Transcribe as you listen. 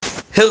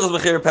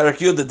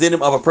The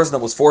dinim of a person that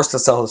was forced to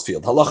sell his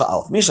field. Halacha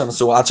alf. Mishan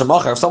su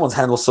achamachar. If someone's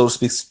hand was, so to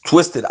speak,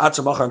 twisted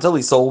achamachar until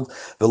he sold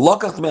the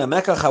lokach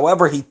me'amekach.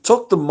 However, he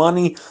took the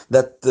money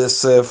that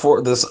this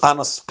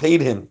anas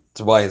paid him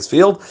to buy his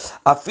field.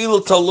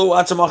 Afilu talu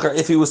achamachar.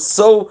 If he was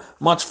so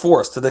much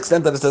forced to the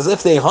extent that it's as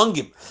if they hung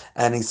him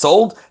and he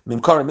sold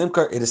mimkar and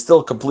mimkar, it is still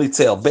a complete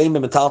sale. Bein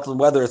mimetalton,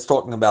 whether it's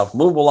talking about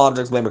movable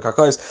objects, bein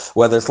mikarkais,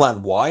 whether it's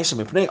land. Why?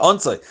 Shemipnei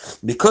onsai.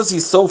 Because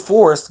he's so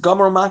forced,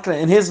 Gamar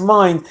Makna, in his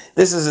mind,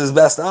 this is his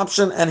best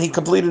option, and he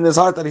completed in his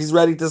heart that he's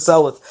ready to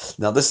sell it.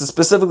 Now, this is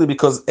specifically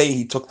because A,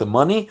 he took the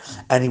money,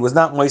 and he was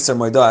not Moiser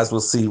Moida, as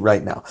we'll see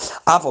right now.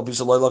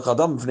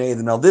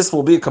 Now, this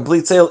will be a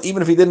complete sale,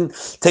 even if he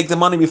didn't take the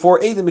money before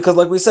Eidim, because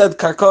like we said,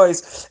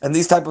 Karkais and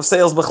these type of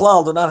sales,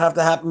 Bechlal, do not have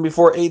to happen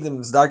before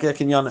Eidim.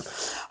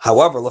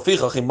 However,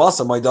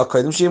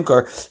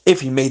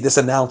 if he made this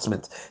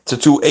announcement to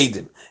two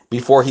Eidim,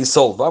 before he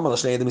sold,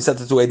 he said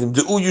to two Eidim,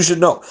 you should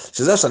know.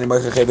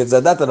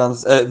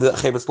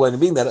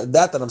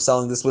 That I'm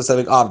selling this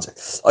specific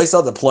object. I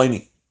sell the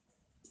pliny,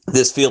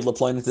 this field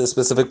applying to this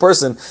specific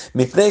person.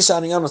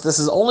 This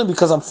is only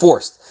because I'm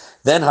forced.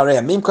 Then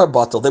Mimkar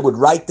Batal, they would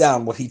write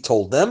down what he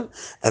told them,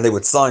 and they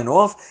would sign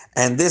off,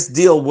 and this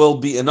deal will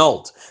be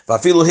annulled.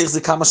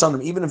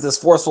 Even if this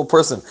forceful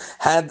person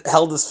had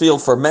held this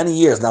field for many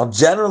years. Now,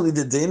 generally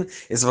the din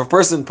is if a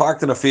person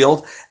parked in a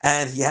field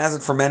and he has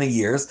it for many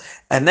years,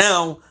 and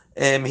now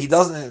he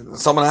doesn't.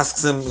 Someone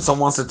asks him.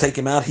 Someone wants to take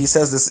him out. He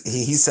says this.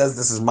 He says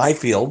this is my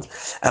field,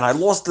 and I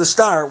lost the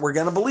star. We're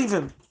going to believe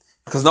him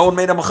because no one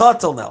made a machad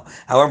till now.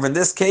 However, in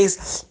this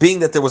case,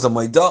 being that there was a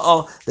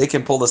maida'ah, they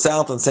can pull this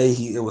out and say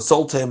it was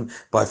sold to him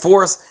by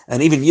force,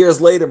 and even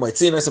years later,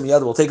 Maitzina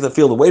Samiyad will take the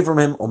field away from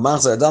him, or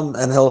Machzar Adam,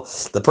 and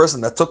the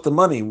person that took the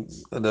money,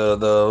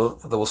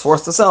 that was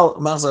forced to sell,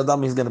 Machzar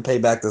Adam, he's going to pay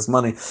back this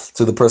money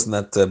to the person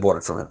that bought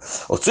it from him.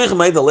 Says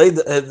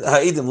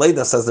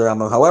the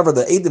Rambam. However,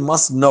 the Eidim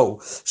must know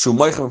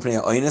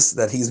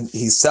that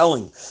he's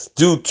selling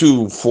due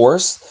to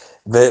force,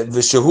 and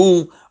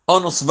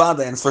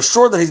for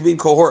sure that he's being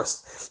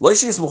coerced. Not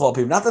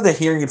that they're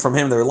hearing it from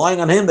him, they're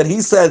relying on him that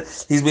he said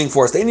he's being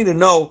forced. They need to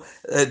know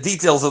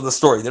details of the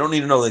story. They don't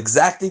need to know the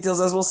exact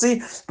details, as we'll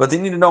see, but they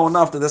need to know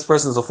enough that this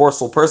person is a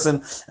forceful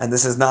person, and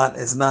it's not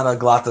a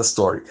glata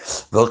story.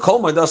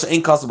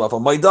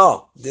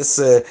 This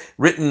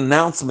written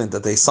announcement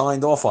that they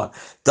signed off on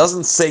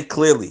doesn't say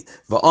clearly,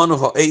 we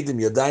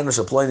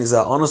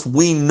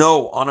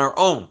know on our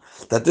own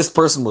that this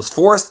person was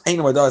forced.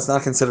 It's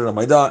not considered a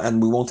maidah,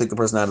 and we won't take the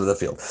person out of the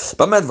field.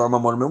 But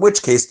in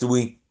which case do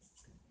we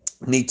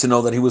need to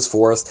know that he was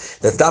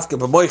forced? That's dafke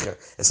b'moicher.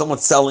 If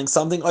someone's selling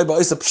something, or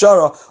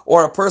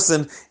a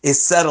person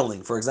is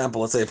settling. For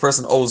example, let's say a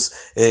person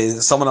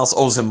someone else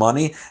owes him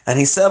money, and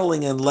he's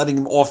settling and letting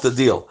him off the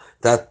deal.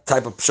 That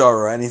type of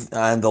pshara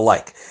and the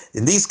like.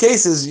 In these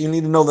cases, you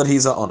need to know that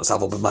he's a honest.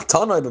 If a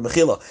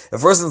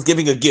person is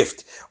giving a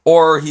gift,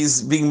 or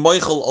he's being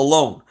moichel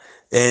alone,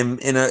 if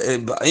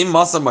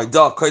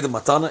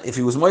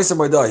he was Moiser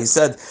Maidah, he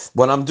said,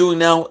 what I'm doing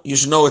now, you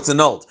should know it's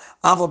annulled.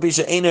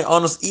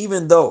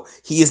 Even though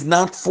he is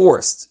not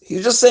forced,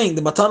 he's just saying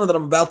the matana that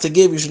I'm about to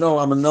give, you should know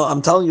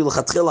I'm telling you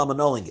I'm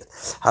annulling it.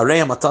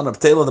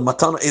 The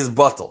matana is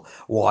batal.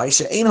 Why?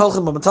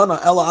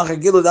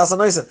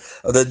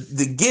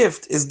 The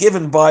gift is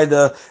given by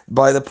the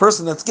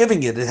person that's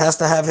giving it. It has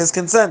to have his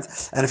consent.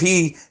 And if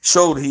he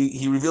showed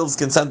he revealed his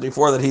consent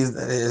before that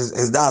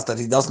his das that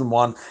he doesn't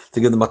want to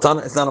give the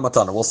matana, it's not a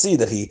matana. We'll see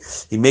that he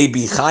may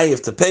be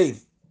chayiv to pay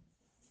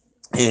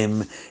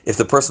if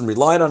the person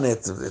relied on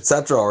it,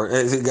 etc., or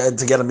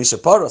to get a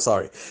mishapara.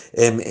 Sorry,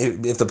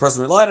 if the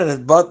person relied on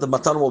it, but the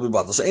matana will be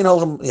batal.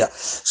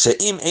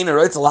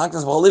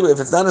 If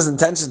it's not his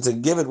intention to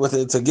give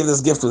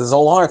this gift with his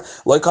whole heart,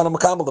 like on a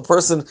makabel, the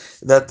person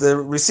that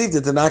received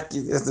it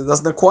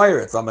doesn't acquire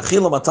it.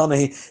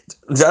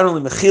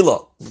 Generally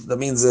mechila, that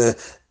means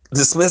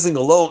dismissing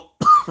alone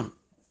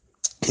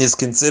is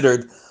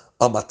considered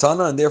a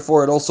matana, and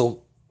therefore it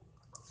also,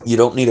 you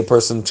don't need a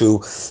person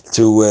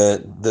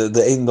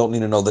the Aiden don't need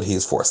to know that he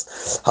is forced.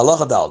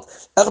 Halacha dal.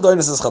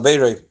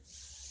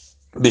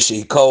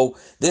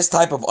 This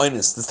type of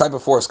oinus, this type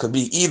of force could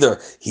be either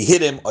he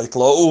hit him,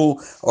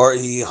 or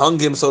he hung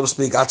him, so to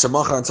speak,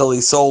 until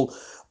he sold,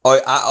 or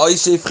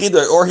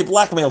he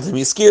blackmailed him,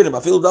 he scared him.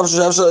 It's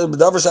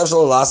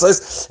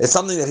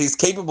something that he's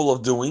capable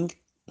of doing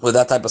with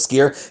that type of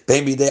scare.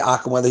 Maybe they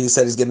whether he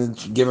said he's going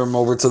to give him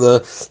over to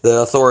the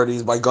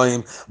authorities by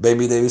going,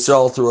 maybe they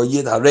shall through a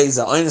yid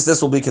hareza oinus.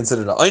 This will be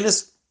considered an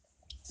oinus.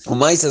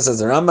 Umaisa says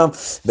the Rambam,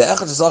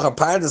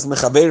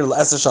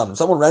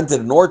 someone rented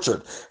an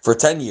orchard for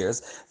 10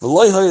 years,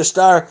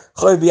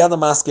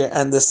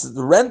 and this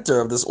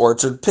renter of this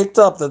orchard picked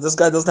up that this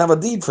guy doesn't have a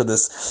deed for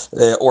this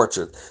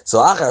orchard.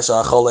 So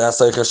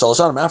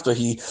after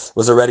he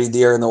was already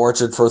there in the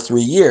orchard for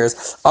 3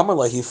 years,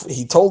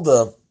 he told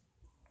the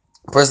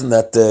person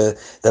that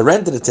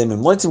rented it to him,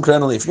 and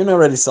if you're not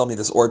ready to sell me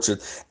this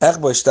orchard,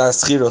 I'm going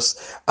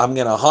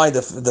to hide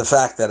the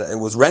fact that it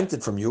was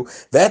rented from you,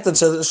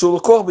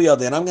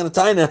 and I'm going to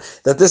tell you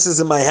that this is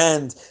in my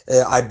hand.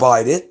 I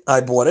bought it.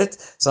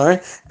 Sorry,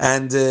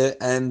 and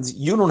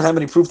you don't have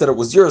any proof that it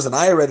was yours, and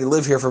I already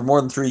live here for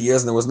more than 3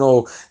 years, and there was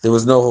no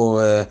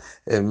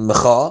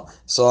mecha,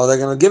 so they're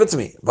going to give it to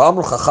me.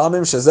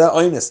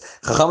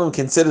 Chachamim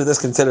consider this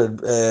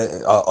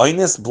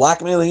oinus,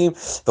 blackmailing him,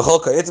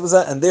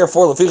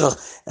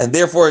 and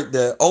therefore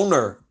the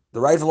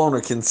rightful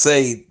owner can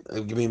say,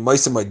 give me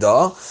Moisim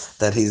Maidah,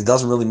 that he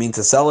doesn't really mean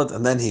to sell it,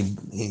 and then he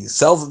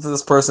sells it to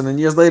this person, and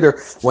years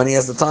later, when he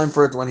has the time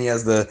for it, when he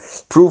has the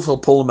proof, he'll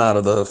pull him out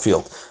of the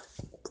field.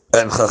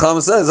 And Chacham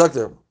says,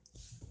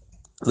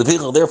 therefore, if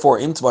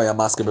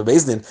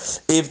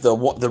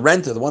the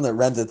renter, the one that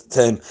rented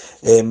to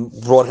him,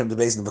 brought him to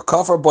Beis Din, the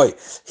kafar boy,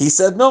 he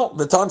said no.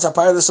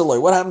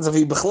 What happens if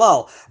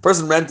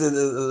person rented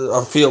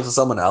a field to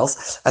someone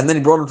else, and then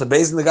he brought him to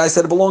Beis Din, the guy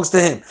said it belongs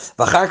to him.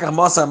 The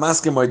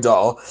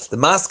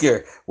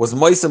masker was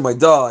Moisim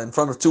Maidah in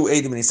front of 2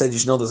 Eidim, and he said, you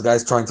should know this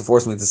guy's trying to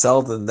force me to sell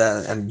it,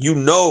 and you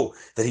know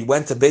that he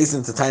went to Beis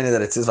Din to tell you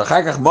that it says, he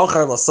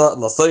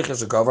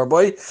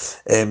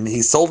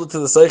sold it to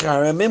the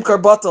Seicher,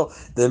 Mimkar Batal.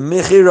 The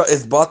Mechira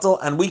is batal,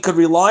 and we could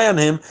rely on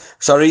him.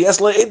 There are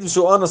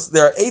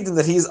Eidim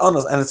that he's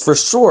honest, and it's for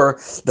sure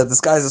that this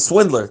guy is a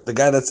swindler. The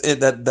guy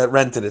that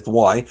rented it.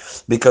 Why?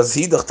 Because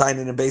he dachtain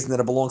in a basin that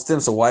it belongs to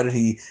him. So why did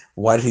he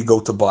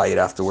go to buy it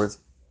afterwards?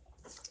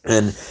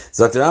 And the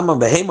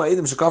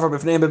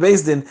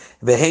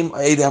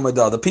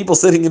people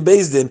sitting in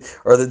Beis Din,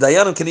 or the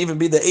Dayanim, can even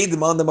be the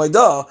Eidim on the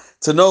Maidah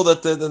to know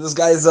that this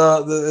guy is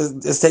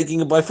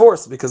taking it by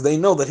force, because they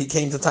know that he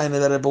came to Taina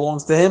that it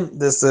belongs to him,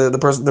 the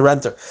person, the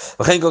renter.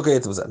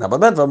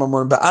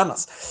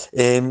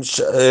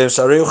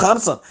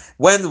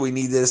 When do we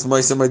need this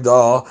Moisim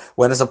Maidah?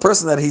 When it's a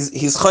person that he's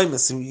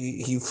chaymis,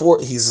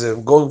 he's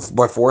going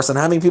by force and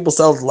having people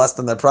sell less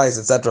than their price,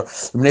 etc.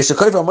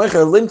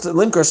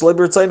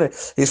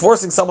 He's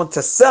forcing someone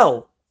to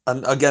sell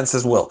against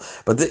his will,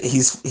 but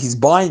he's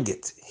buying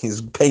it. He's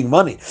paying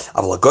money.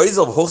 A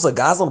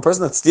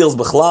person that steals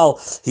bichlal,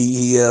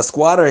 he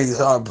squatter, he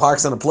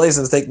parks in a place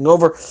and is taking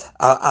over.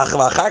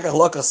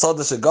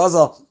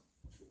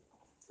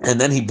 And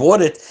then he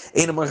bought it.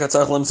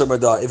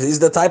 If he's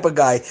the type of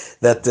guy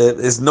that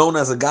is known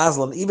as a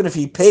gazlan, even if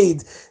he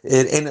paid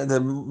it, the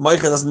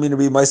meicher doesn't mean to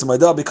be Moisim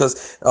Maidah,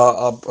 because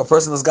a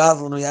person is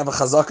gazlan, we have a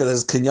chazaka that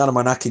is kinyanim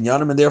or not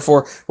kinyanim, and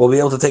therefore we'll be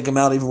able to take him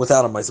out even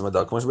without a Moisim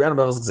Maidah.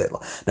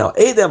 Now,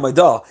 Eidem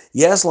Maidah,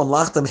 Yeslam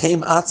lachtem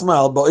heim atzma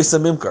al ba'isa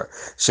mimkar.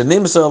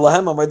 Shenimser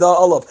lahem Maidah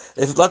olav.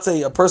 If, let's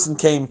say, a person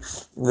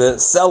the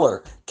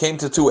seller came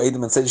to 2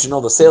 Eidim and said, you should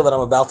know, the sale that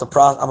I'm about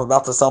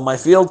to sell my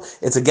field,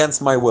 it's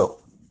against my will.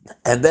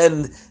 And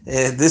then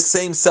this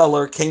same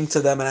seller came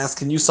to them and asked,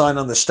 can you sign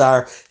on the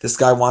shtar? This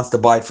guy wants to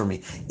buy it from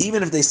me.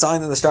 Even if they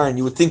signed on the shtar, and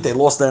you would think they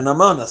lost their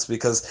namanas,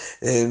 because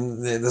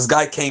this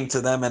guy came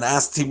to them and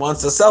asked, he wants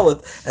to sell it,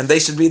 and they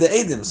should be the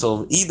Eidim.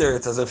 So either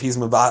it's as if he's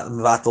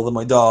mevatel the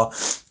Maidah,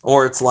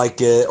 or it's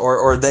like,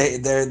 or they're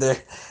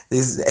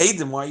these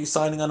Eidim, why are you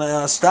signing on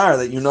a shtar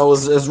that you know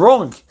is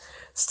wrong?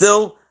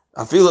 Still,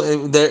 I feel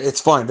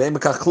it's fine. The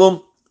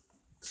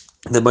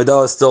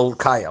Maidah is still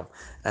Kayam,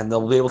 and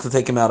they'll be able to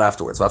take him out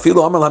afterwards.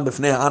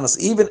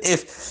 Even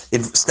if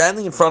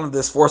standing in front of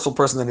this forceful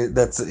person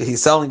that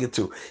he's selling it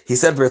to, he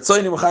said, he said,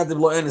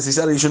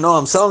 you should know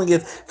I'm selling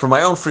it for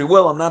my own free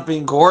will, I'm not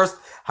being coerced.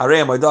 The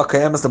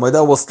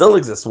Maidah will still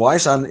exist. Why?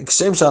 Just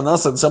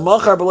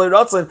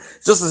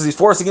as he's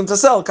forcing him to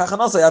sell, he's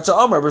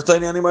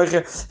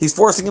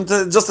forcing him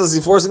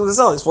to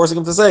sell. He's forcing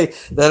him to say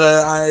that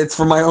it's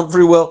for my own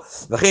free will.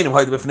 Same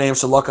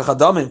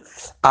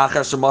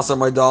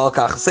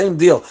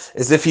deal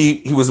as if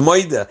he was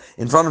Moida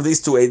in front of these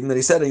 2 Eidim, that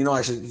he said,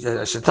 I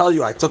should tell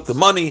you, I took the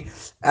money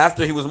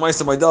after he was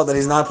Moisa Maidah, that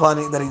he's not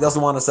planning, that he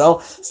doesn't want to sell.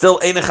 Still,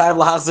 he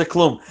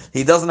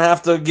doesn't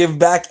have to give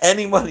back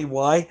any money.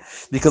 Why?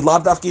 Because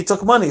Lavdafki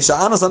took money.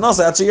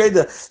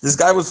 This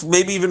guy was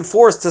maybe even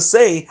forced to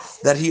say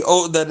that he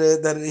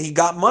he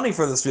got money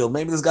for this field.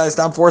 Maybe this guy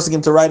stopped forcing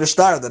him to write a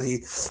shtar that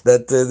he's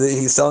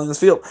selling this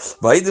field.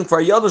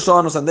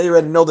 And they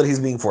already know that he's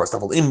being forced.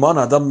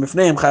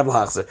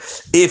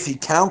 If he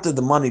counted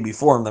the money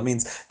before him, that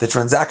means the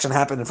transaction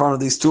happened in front of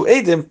these 2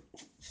 Eidim.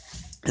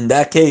 In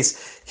that case,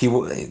 he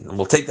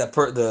will take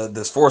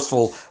this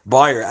forceful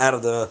buyer out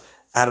of the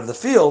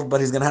field, but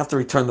he's going to have to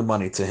return the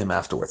money to him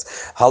afterwards.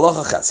 What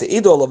happens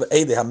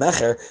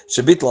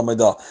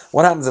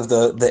if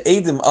the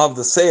Eidim of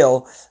the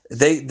sale,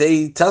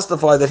 they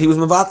testify that he was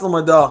mevatel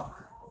Maidah?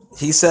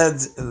 He said,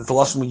 the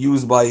lashon we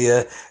use by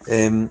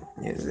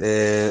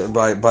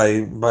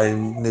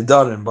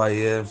Nidarim, by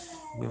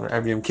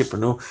Yom Kippur,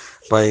 no?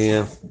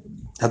 By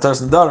We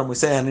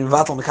say and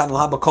okay,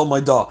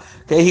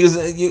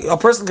 a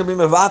person can be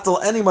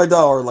mevatel any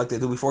maidah, or like they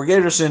do before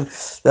Gerushin,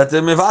 that the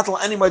mevatel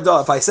any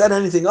maidah. If I said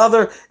anything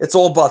other, it's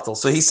all batel.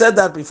 So he said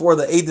that before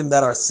the edim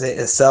that are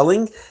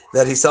selling,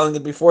 that he's selling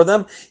it before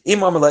them.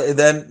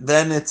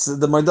 Then it's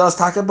the maidah is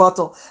taka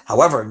batel.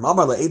 However,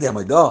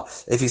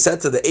 if he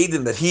said to the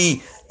edim that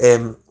he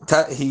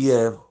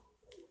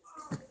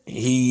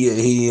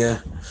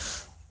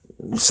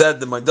said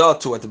the maidah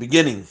to at the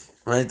beginning,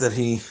 right? That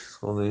he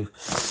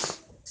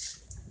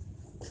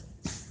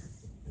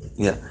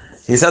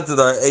said to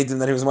the Eidim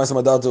that he was Ma'aseh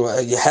Madah to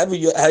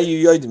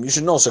you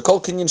should know. So kol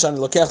kinyan shani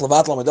lokech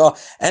levatel Madah.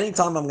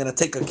 Anytime I'm going to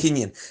take a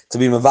kinyan to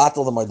be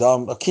mevatel the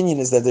Madah, a kinyan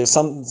is that there's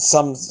some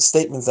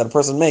statements that a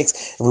person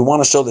makes, and we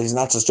want to show that he's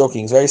not just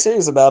joking; he's very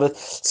serious about it.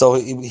 So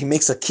he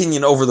makes a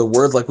kinyan over the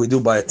word, like we do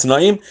by a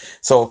Tanaim.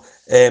 So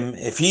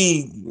if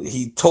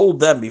he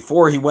told them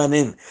before he went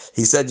in,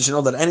 he said, you should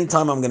know that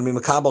anytime I'm going to be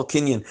Makabal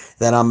Kinyan,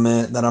 that I'm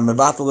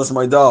Mevatel this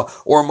Maidah,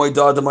 or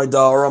Maidah to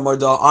Maidah, or a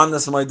Maidah on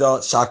this Maidah,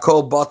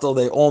 Shakol Batal,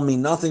 they all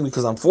mean nothing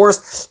because I'm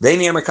forced. I'm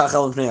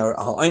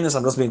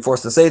just being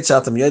forced to say it,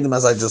 Shatam Yedim,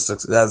 as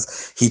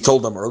he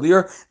told them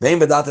earlier. I'm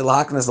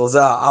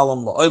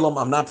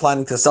not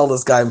planning to sell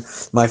this guy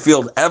my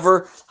field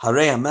ever.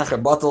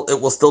 It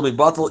will still be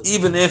Batal,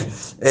 even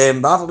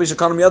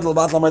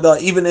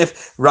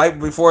if right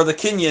before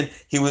the Kinyan,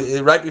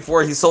 right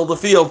before he sold the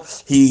field,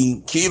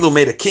 he Kilu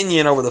made a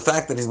Kinyan over the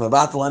fact that he's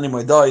Mabatal any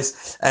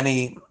Moidais, and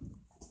he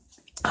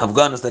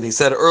Afghanis that he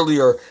said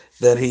earlier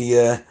that he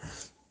Al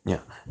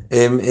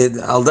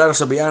Derech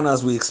Shabiyana,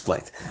 as we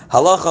explained.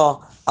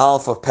 Halacha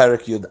Alpha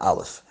Perik Yud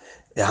Aleph.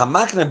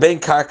 Hamakna bein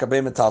karka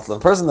bein metatla. The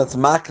person that's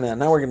makna.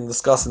 Now we're going to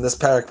discuss in this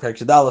Perik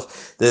Yud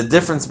Aleph the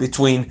difference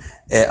between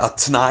a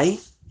t'nai,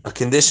 a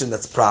condition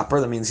that's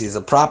proper. That means he's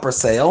a proper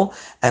sale,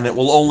 and it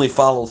will only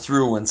follow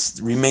through and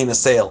remain a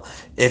sale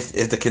if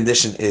the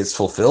condition is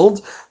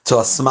fulfilled. To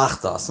a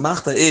smachta. A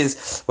smachta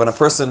is when a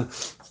person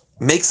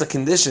makes a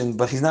condition,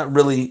 but he's not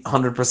really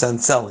 100%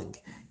 selling.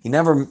 He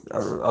never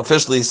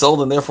officially sold,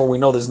 and therefore we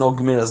know there's no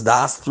gemiras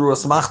das through a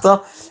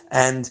smachta,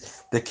 and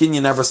the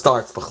kinyan never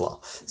starts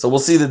b'chlal. So we'll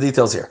see the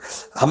details here.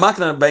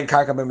 Hamakna ben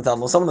karka ben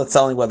metatl. Someone that's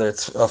selling, whether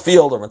it's a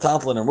field or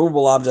metatl and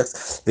movable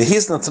objects.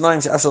 V'hisna t'naim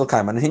she'afshel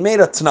kaiman. And he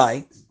made a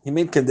t'nai. He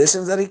made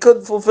conditions that he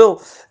could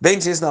fulfill. Ben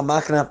she'isna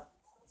makna.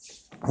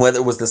 Whether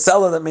it was the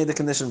seller that made the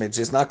condition, maybe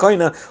it's not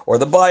koina, or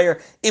the buyer,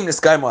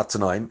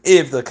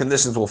 if the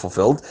conditions were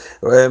fulfilled,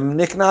 then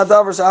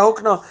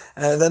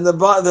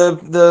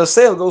the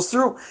sale goes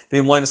through.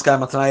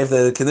 If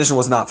the condition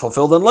was not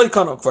fulfilled, then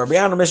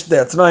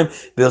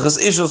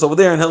over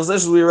there in Hills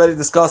Issues, we already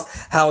discussed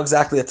how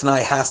exactly a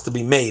tanai has to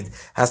be made,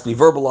 has to be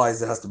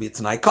verbalized, it has to be a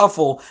tanai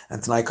kafel,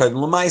 and tanai kodim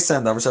l'maisa,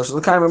 and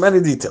many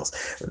details.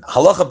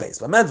 Halacha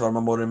based,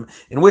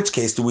 in which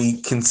case do we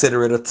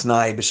consider it a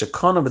tanai?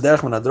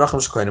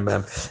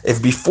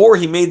 If before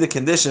he made the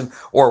condition,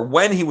 or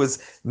when he was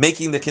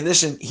making the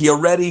condition, he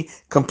already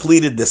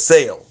completed the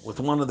sale with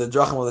one of the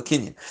drachim of the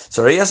kinyan.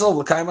 So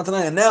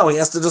and now he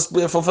has to just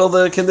fulfill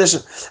the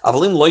condition.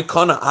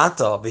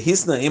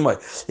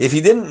 If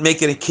he didn't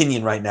make it a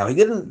kinyan right now, he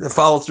didn't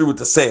follow through with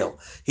the sale,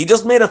 he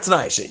just made a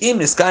tanai.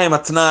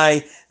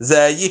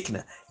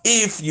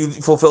 If you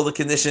fulfill the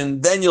condition,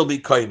 then you'll be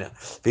koina.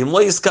 If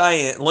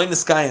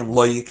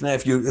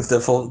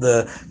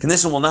the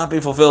condition will not be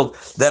fulfilled,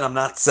 then I'm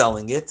not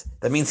selling it.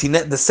 That means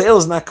the sale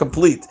is not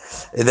complete.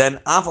 And then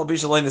even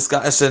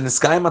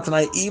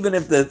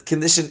if the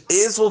condition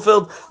is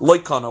fulfilled,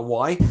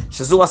 why?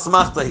 It's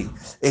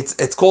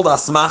called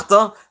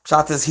asmachta.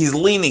 Pshat is he's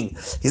leaning.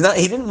 He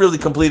didn't really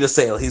complete a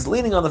sale. He's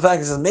leaning on the fact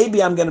he says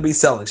maybe I'm going to be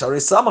selling. He's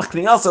soymich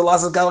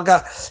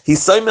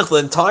the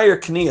entire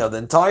kniya, the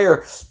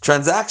entire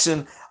transaction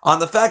on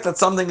the fact that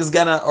something is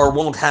gonna or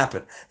won't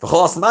happen. And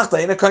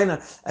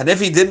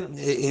if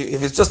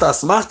it's just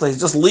asmachta,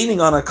 he's just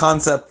leaning on a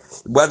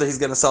concept whether he's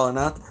going to sell or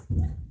not,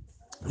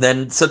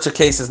 then such a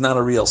case is not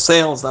a real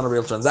sale, it's not a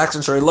real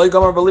transaction.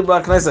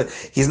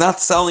 He's not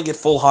selling it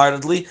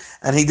full-heartedly,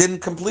 and he didn't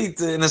complete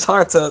in his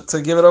heart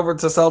to give it over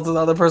to sell to the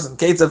other person.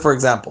 Kate said, for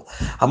example,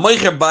 and now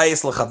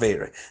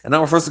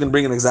we're first going to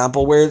bring an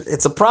example where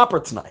it's a proper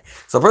t'nai.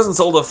 So a person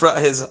sold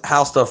his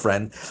house to a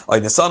friend, or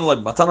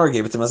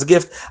gave it to him as a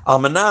gift.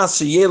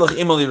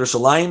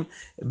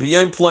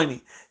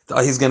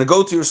 He's going to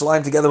go to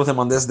Yerushalayim together with him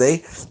on this day.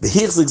 And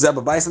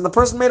the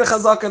person made a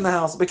chazaka in the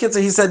house.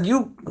 He said,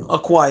 you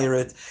acquire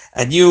it,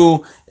 and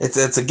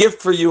it's a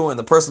gift for you, and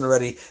the person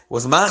already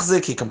was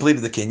machzik, he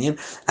completed the kinyan.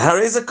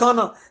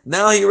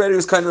 Now he already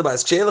was kind of the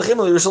bais.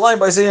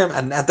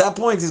 And at that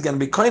point, he's going to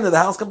be kind of the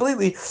house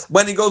completely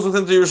when he goes with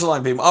him to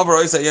Yerushalayim.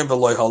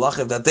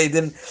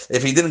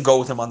 If he didn't go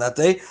with him on that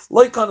day,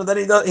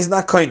 then he's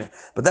not kind of.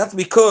 But that's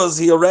because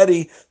he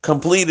already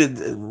completed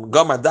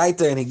Gamar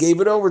Daita, and he gave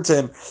it over to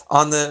him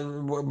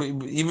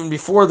even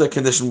before the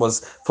condition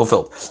was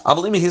fulfilled.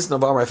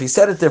 If he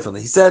said it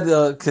differently, he said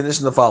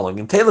condition the following: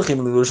 if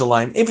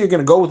you're going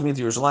to go with me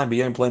to Yerushalayim,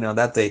 be planning on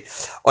that day,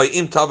 or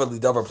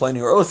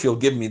if you'll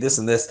give me this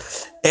and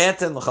this,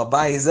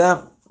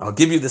 I'll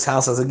give you this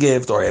house as a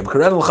gift, or at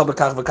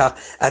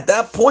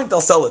that point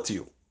I'll sell it to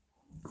you.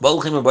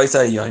 Whether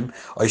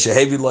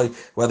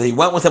he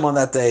went with him on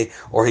that day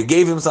or he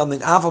gave him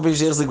something,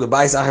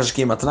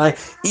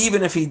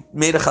 even if he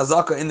made a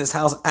chazaka in this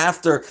house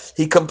after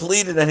he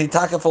completed and he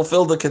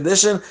fulfilled the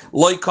condition,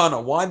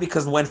 loikana. Why?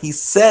 Because when he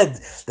said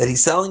that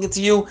he's selling it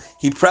to you,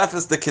 he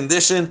prefaced the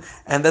condition,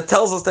 and that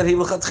tells us that he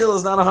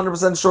is not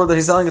 100% sure that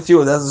he's selling it to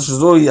you. This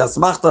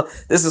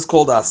is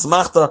called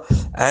asmachta,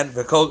 and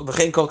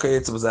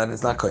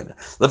it's not koina.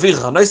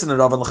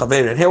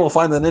 And here we'll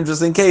find an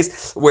interesting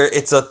case where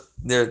it's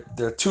there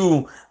are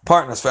two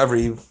partners for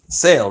every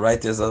sale, right?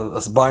 There's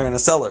a buyer and a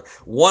seller.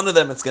 One of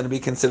them it's going to be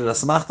considered a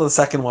smachta, the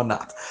second one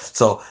not.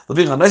 So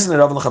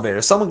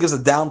if someone gives a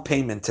down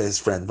payment to his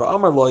friend,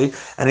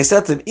 and he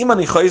said to him,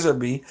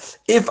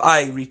 if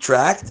I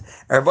retract,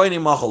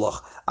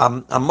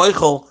 I'm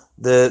Michael,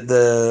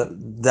 the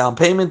down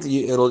payment,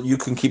 you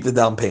can keep the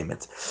down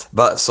payment.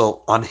 But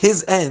so on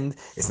his end,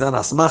 it's not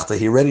asmachta.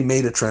 He already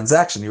made a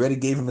transaction. He already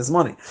gave him his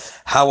money.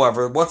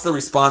 However, what's the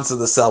response of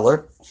the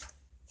seller?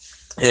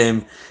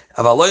 If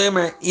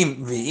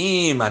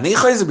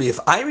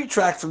I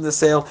retract from the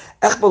sale,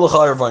 I'm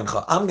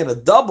going to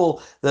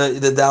double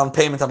the down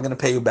payment. I'm going to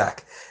pay you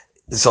back.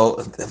 So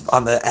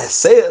on the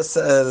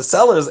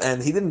seller's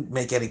end, he didn't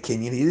make any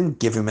kinyan. He didn't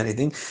give him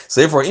anything.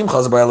 So therefore, if the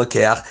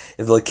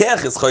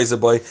lekeach is chayzer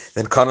boy,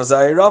 then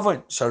kanazai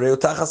ravon shareu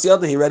tachas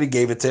yada. He already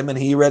gave it to him, and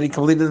he already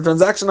completed the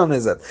transaction on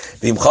his end.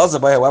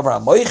 However,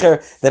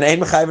 then ein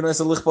mechayven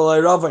ois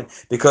lichbalai ravon,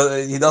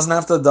 because he doesn't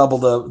have to double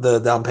the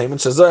down payment.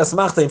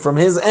 From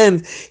his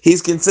end,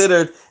 it's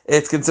considered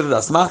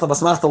asmachta,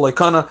 basmachta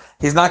loikana.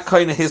 He's not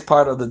kind of his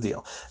part of the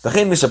deal.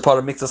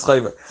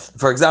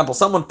 For example,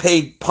 someone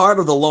paid part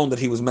of the loan that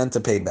he was meant to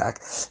pay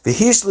back.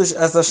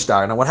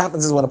 Now, what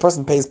happens is when a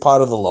person pays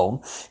part of the loan,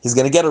 he's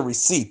going to get a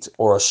receipt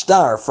or a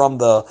shtar from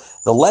the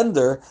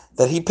lender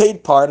that he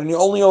paid part and he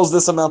only owes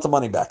this amount of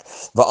money back.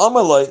 So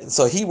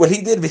what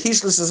he did, he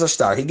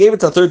gave it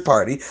to a third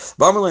party,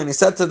 and he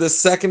said to this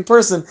second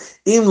person,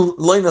 if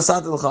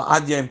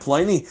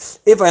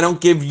I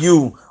don't give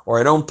you or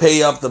I don't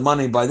pay up the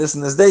money by this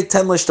and this day,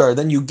 10 shtar,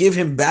 then you give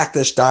him back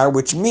the shtar,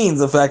 which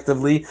means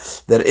effectively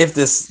that if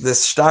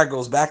this shtar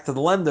goes back to the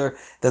lender,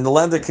 then the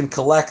lender can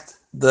collect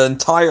the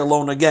entire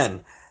loan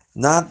again.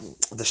 Not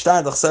the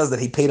Shtardach says that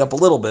he paid up a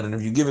little bit, and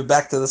if you give it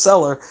back to the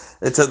seller,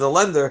 to the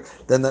lender,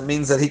 then that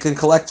means that he can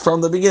collect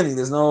from the beginning.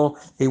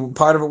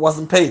 Part of it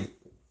wasn't paid.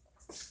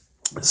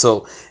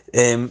 So,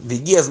 even if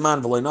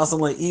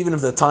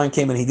the time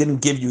came and he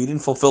didn't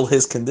fulfill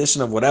his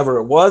condition of whatever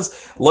it was,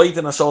 he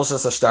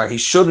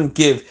shouldn't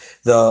give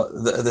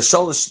the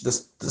sholish,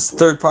 this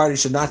third party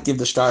should not give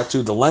the shtar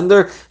to the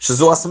lender.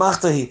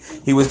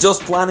 He was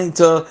just planning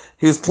to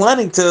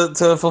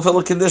fulfill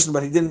a condition,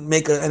 but he didn't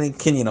make any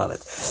kinyan on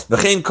it.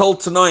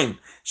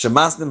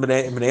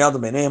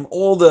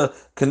 All the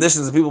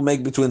conditions that people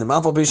make between them,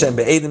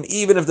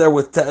 even if they're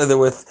with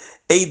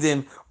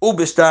Eidim,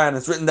 Ubishtar, and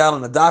it's written down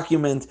in a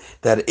document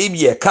that if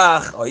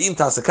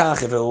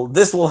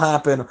this will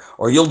happen,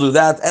 or you'll do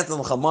that,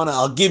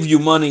 I'll give you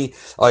money,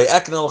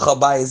 I'll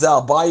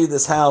buy you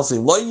this house,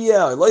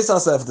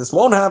 if this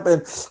won't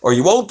happen, or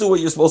you won't do what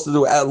you're supposed to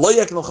do, I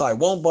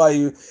won't buy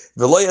you,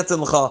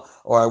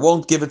 or I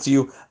won't give it to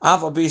you.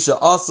 Even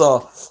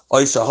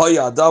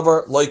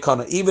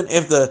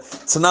if the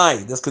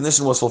Tanai, this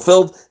condition was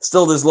fulfilled,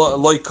 still there's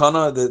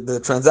loikana, the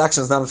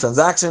transaction is not a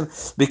transaction,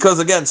 because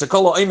again,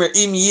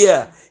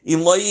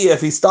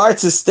 if he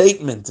starts his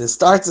statement, he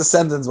starts a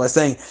sentence by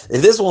saying,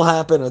 if this will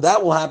happen or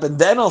that will happen,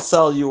 then I'll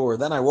sell you, or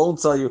then I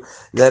won't sell you,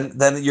 then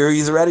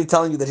he's already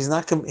telling you that he's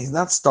not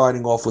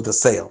starting off with a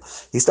sale.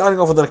 He's starting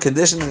off with a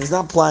condition, and he's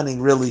not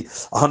planning really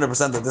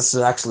 100% that this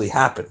should actually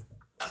happen.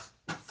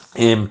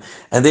 And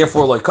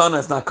therefore, loikana,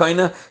 it's not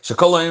kaina.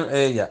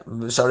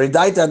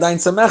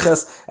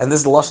 And this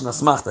is the lashon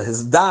asmachta.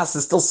 His das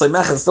is still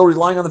semeches, still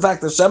relying on the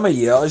fact that shema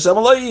yeh, shema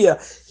lo yeh.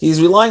 He's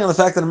relying on the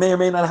fact that it may or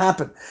may not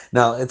happen.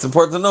 Now, it's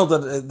important to note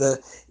that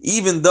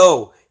even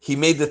though he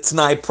made the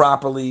t'nai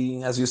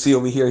properly, as you see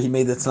over here, he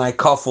made the t'nai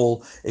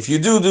kaful. If you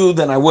do,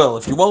 then I will.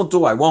 If you won't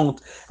do, I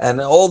won't.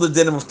 And all the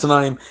dinim of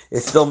t'naim,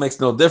 it still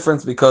makes no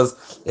difference because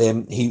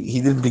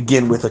he didn't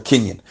begin with a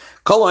kinyan.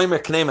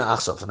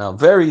 Now,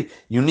 very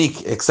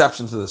unique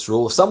exception to this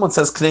rule. If someone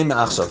says knei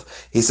me'achshav,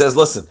 he says,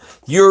 listen,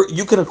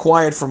 you can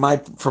acquire it from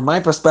my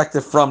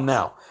perspective from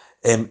now.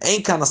 In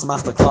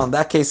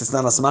that case, it's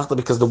not a smachta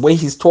because the way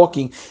he's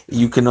talking,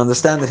 you can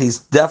understand that he's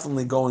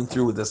definitely going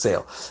through with the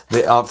sale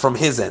from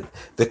his end.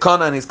 The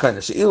kana and his kind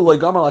of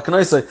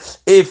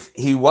if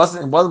he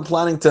wasn't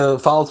planning to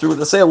follow through with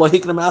the sale,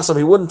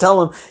 he wouldn't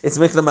tell him it's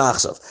mikna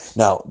ma'achshav.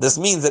 Now, this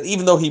means that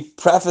even though he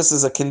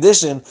prefaces a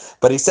condition,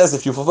 but he says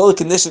if you fulfill the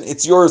condition,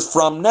 it's yours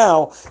from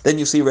now. Then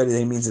you see already that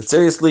he means it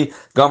seriously.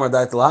 And at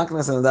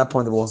that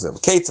point, the wolves say,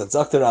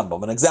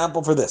 an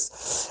example for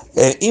this.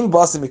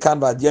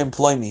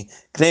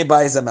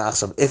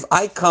 If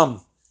I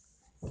come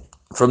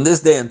from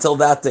this day until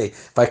that day,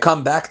 if I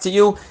come back to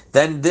you,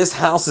 then this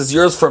house is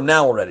yours from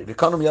now already. And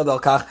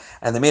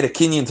they made a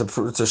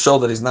kinyan to show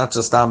that he's not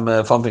just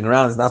thumping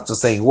around, he's not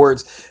just saying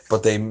words,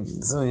 but they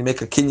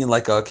make a kinyan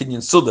like a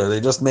kinyan sudar. They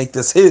just make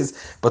this his,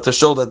 but to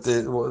show that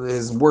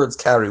his words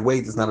carry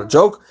weight. It's not a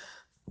joke.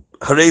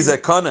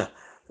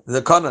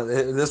 The kana,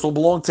 this will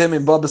belong to him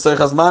in Bab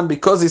B'Seichas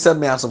because he said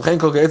me'asam chen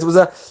kol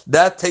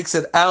that takes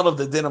it out of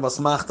the din of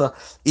asmachta,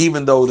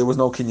 even though there was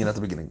no kinyan at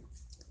the beginning.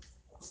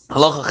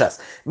 Halacha ches.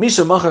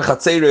 Misha machar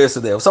chatzeira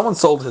yesterday. If someone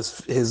sold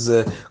his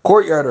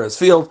courtyard or his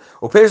field,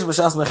 or peish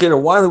b'shas mechira,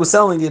 while he was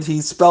selling it,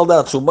 he spelled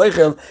out shul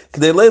meichel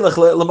k'dei leilach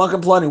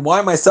l'makam plani. Why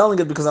am I selling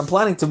it? Because I'm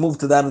planning to move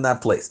to that and that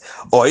place.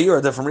 Or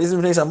a different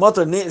reason. He says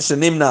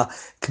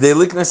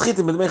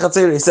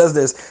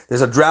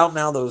there's a drought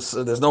now.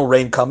 There's no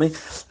rain coming,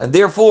 and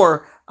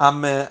therefore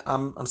I'm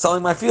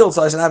selling my field,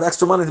 so I should have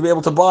extra money to be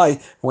able to buy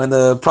when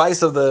the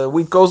price of the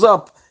wheat goes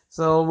up.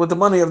 So with the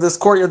money of this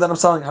courtyard that I'm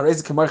selling,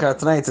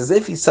 tonight, it's as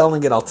if he's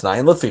selling it al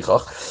tonight.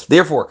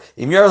 Therefore,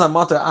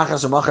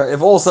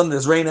 if all of a sudden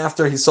there's rain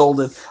after he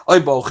sold it,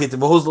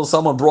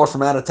 someone brought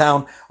from out of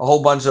town a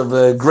whole bunch of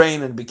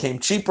grain and it became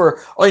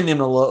cheaper. So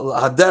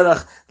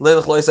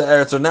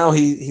now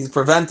he's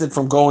prevented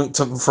from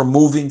from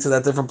moving to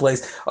that different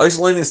place. Or he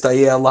doesn't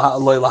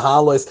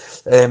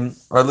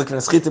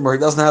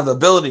have the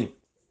ability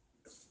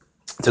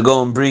to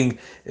go and bring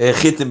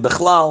chitim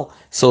bechlal,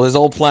 so his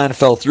whole plan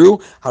fell through.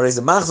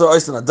 The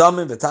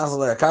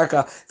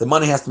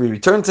money has to be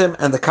returned to him,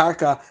 and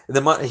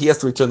he has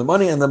to return the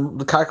money, and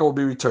the karka will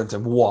be returned to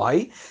him.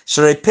 Why?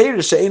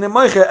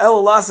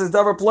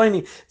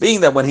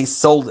 Being that when he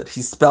sold it,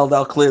 he spelled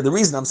out clear, the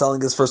reason I'm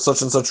selling is for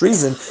such and such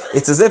reason.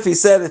 It's as if he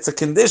said it's a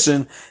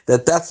condition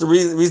that's the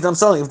reason I'm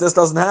selling. If this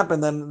doesn't happen,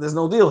 then there's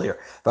no deal here.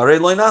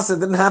 It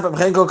didn't happen.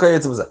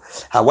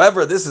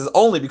 However, this is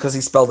only because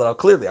he spelled it out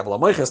clearly.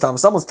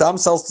 Someone's Tom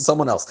sells to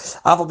someone else.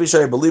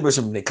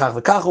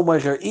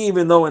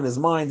 Even though in his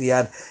mind he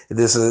had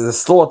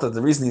this thought that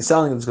the reason he's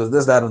selling it is because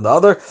this, that, and the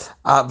other.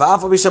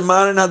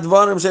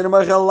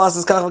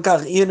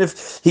 Even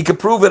if he could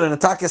prove it and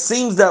Ataka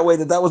seems that way,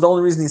 that was the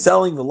only reason he's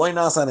selling, the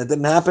loinasa, and it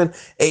didn't happen,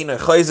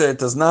 it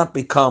does not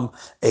become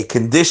a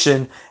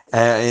condition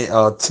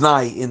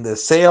tonight in the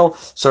sale.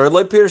 So he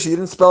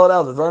didn't spell it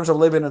out.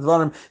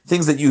 The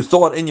things that you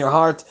thought in your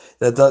heart,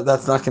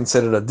 that's not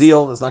considered a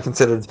deal. It's not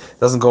considered,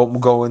 doesn't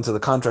go into the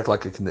contract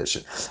like a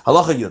condition.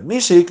 Halacha yud.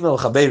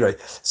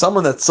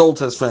 Someone that sold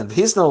to his friend,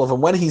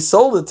 when he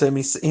sold it to him,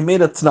 he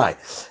made it tonight.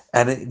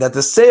 And that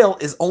the sale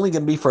is only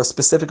going to be for a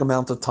specific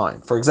amount of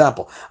time. For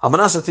example,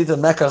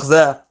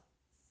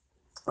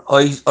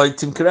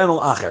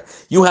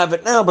 you have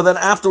it now, but then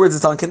afterwards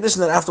it's on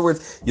condition that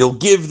afterwards you'll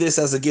give this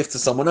as a gift to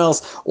someone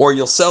else, or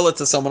you'll sell it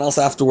to someone else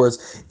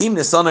afterwards.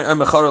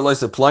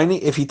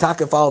 If he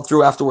followed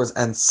through afterwards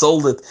and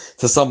sold it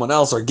to someone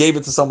else, or gave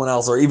it to someone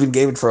else, or even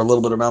gave it for a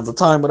little bit amount of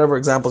time, whatever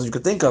examples you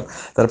could think of,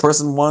 that a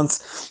person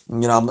wants,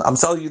 I'm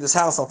selling you this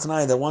house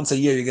tonight, that once a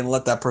year you're going to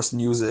let that person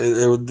use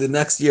it. The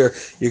next year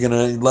you're going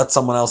to let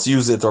someone else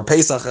use it, or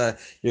Pesach,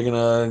 you're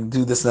going to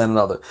do this and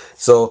another.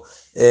 So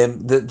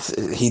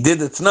he did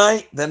it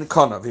tonight, then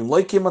konav.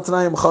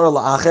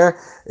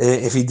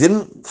 If he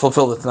didn't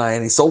fulfill it tonight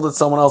and he sold it to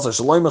someone else, or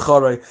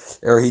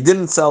he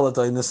didn't sell it,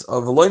 or he didn't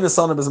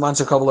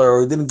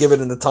give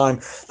it in the time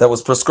that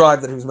was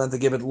prescribed that he was meant to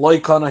give it,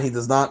 he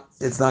does not.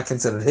 It's not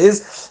considered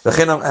his. And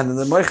then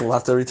the Michael will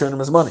have to return him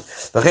his money.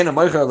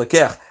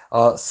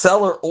 A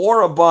seller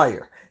or a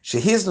buyer. So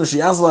they said,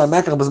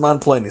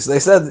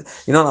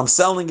 I'm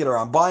selling it or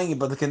I'm buying it,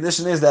 but the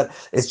condition is that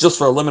it's just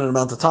for a limited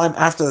amount of time.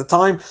 After the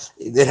time,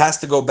 it has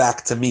to go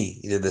back to me.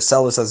 Either the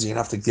seller says you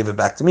have to give it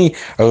back to me,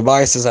 or the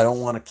buyer says I don't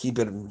want to keep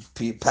it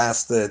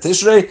past the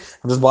Tishrei.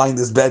 I'm just buying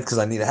this bed because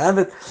I need to have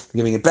it. I'm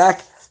giving it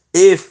back.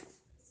 If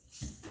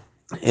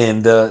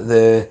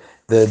the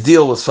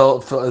deal was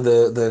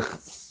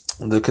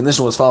the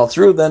condition was followed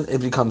through, then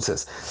it becomes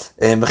his.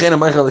 When he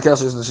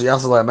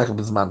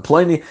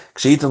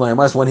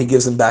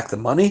gives him back the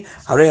money,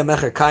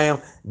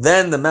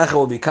 then the mecher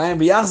will be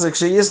kayim,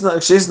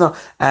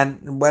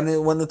 and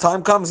when the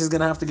time comes, he's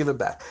going to have to give it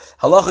back.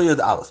 Halacha yud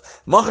aleph.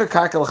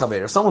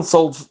 If someone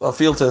sold a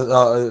field to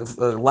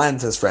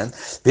land to his friend,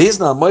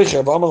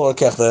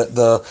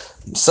 the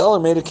seller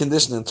made a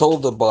condition and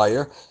told the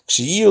buyer,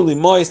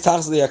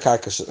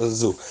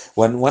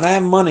 when I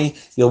have money,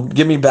 you'll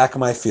give me back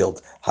my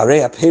field.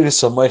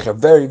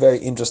 Very, very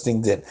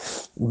interesting din.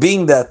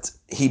 Being that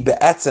he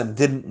be'etzem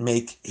didn't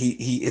make,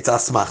 it's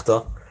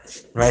asmachta,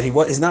 right?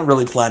 He's not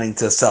really planning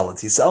to sell it.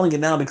 He's selling it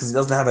now because he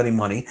doesn't have any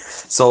money.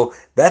 So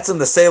be'etzem,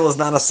 the sale is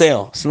not a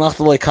sale. It's not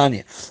like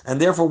kanya.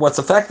 And therefore what's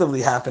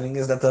effectively happening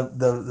is that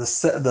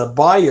the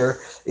buyer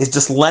is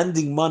just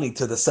lending money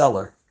to the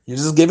seller.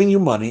 He's just giving you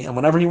money, and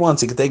whenever he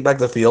wants, he can take back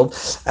the field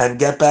and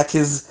get back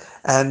his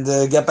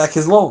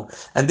loan.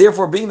 And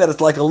therefore, being that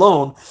it's like a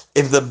loan,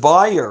 if the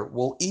buyer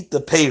will eat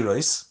the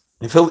peiros,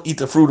 if he'll eat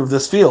the fruit of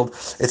this field,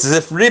 it's as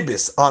if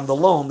ribis on the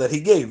loan that he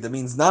gave. That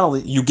means not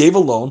only you gave a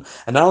loan,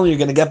 and not only you're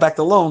going to get back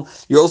the loan,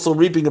 you're also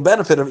reaping a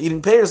benefit of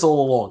eating peiros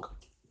all along.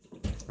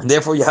 And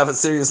therefore, you have a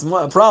serious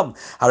problem.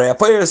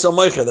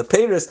 The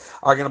payers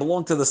are going to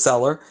belong to the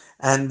seller,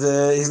 and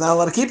he's not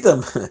allowed to keep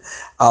them.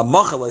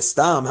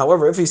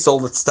 However, if he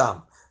sold it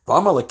stam,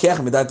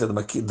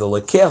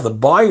 the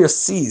buyer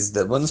sees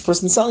that when this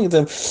person is selling it to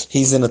him,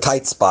 he's in a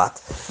tight spot.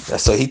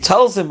 So he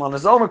tells him on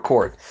his own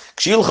accord,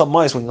 when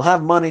you'll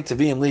have money to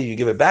be in Li, you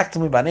give it back to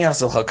me. Then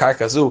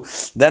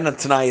the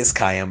Tanai is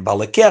Kayam.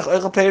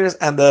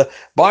 And the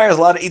buyer is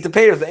allowed to eat the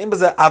payers.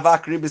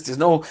 There's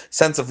no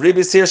sense of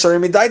ribis here.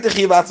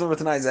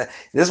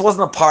 This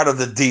wasn't a part of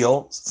the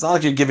deal. It's not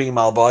like you're giving him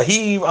alba.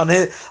 He on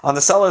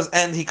the seller's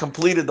end, he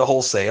completed the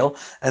whole sale,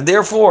 and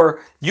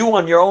therefore you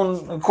on your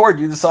own accord,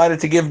 you decided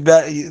to give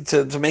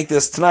to make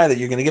this tonight that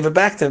you're going to give it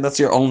back to him. That's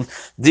your own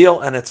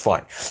deal, and it's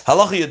fine.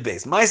 Halacha Yud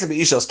Beis. Ma'aseh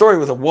Be'isha, a story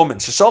with a woman.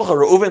 Sheshalcha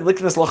Reuven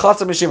liknas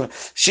lachatza mishimon.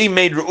 She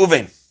made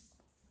Reuven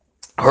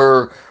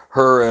her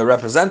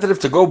representative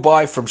to go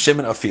buy from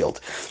Shimon a field.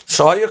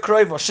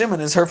 Shimon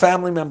is her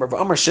family member.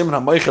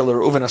 Shimon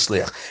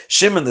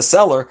the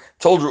seller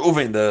told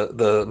Reuven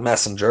the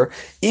messenger,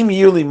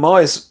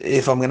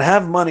 if I'm going to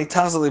have money,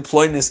 the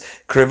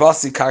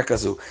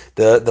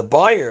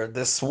buyer,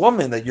 this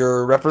woman that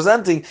you're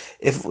representing,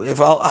 if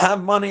I'll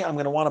have money, I'm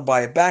going to want to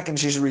buy it back, and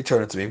she should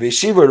return it to me.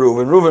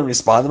 Reuven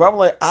responded,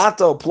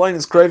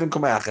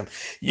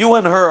 you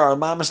and her are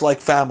mamish like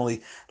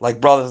family,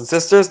 like brothers and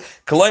sisters.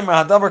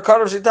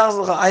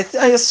 I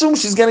assume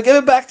she's going to give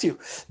it back to you.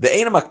 The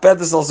Eina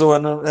Makbed is also,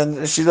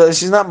 and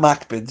she's not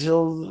Makbed.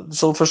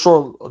 She'll for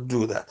sure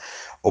do that.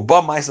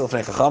 Obama myself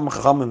Chacham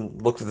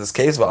looked at this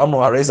case. He never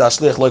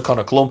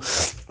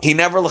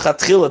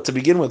lechatchila to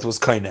begin with was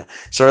kaina.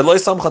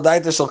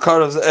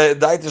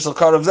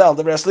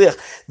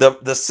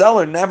 The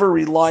seller never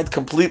relied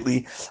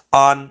completely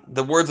on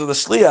the words of the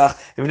shliach.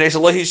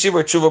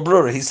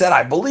 He said,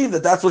 "I believe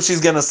that's what she's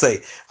going to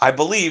say. I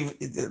believe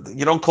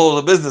you don't close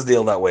a business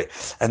deal that way,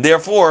 and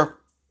therefore."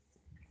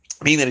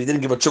 Meaning that he didn't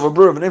give a tshuva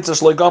brura,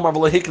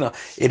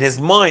 in his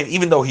mind,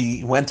 even though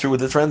he went through with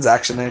the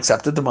transaction and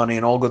accepted the money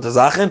and all good to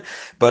zachin,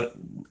 but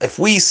if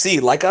we see,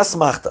 like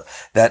asmachta,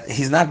 that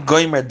he's not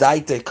goymer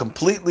daite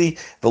completely,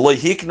 v'lo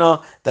hikna,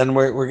 then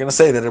we're going to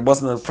say that it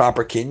wasn't a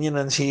proper kinyan,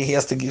 and she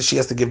has to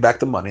give back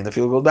the money, and the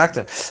field goes back to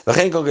him. Now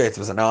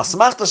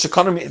asmachta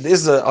shekonim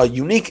is a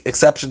unique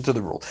exception to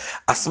the rule.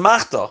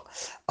 Asmachta.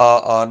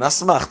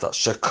 Nasmachta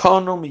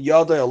shekanu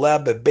miyadei aleh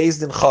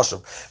bebezdin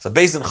chashuv. So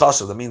bezdin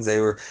chashuv, that means they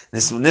were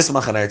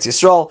nismach in Eretz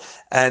Yisrael,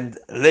 and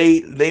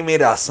they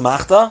made a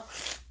asmachta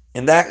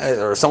in that,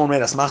 or someone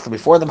made a asmachta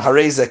before them.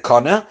 Harei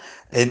kana.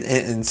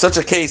 In such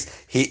a case,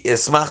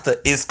 asmachta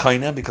is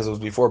kaina because it was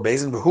before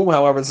bezdin. But whom,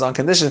 however, it's on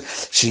condition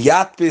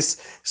sheyatbis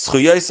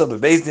schuyosah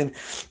bebezdin.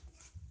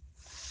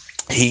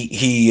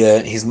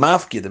 He's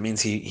mafkid. That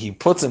means he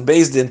puts in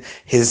Bezdin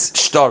his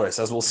shtaris,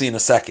 as we'll see in a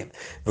second.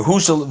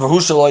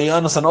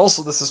 And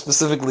also this is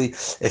specifically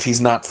if he's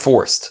not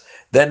forced.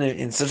 Then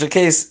in such a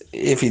case,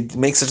 if he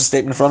makes such a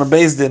statement in front of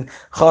Bezdin,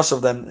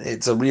 chashav, then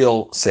it's a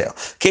real sale.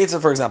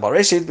 Ketzah, for example,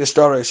 he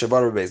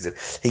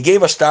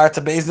gave a shtar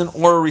to Bezdin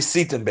or a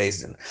receipt in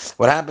Bezdin.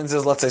 What happens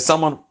is, let's say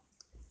someone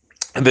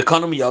and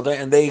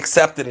they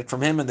accepted it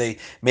from him, and they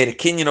made a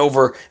kinyan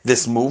over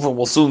this move, and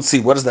we'll soon see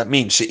what does that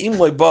mean.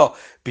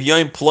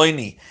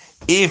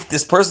 If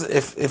this person,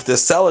 if the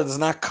seller does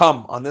not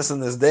come on this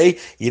and this day,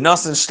 we're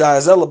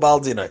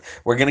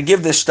going to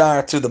give this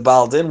shtar to the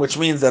baldin, which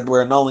means that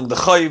we're annulling the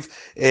chayiv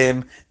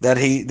that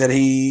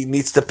he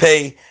needs to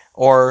pay,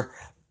 or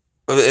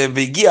and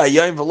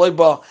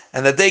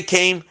that they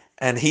came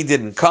and he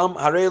didn't come.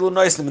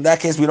 In that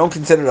case, we don't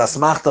consider it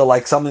asmachta,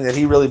 like something that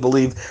he really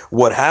believed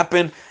would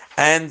happen,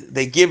 and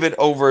they give it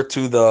over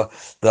to the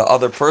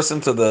other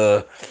person, to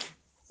the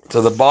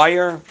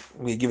buyer.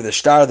 We give the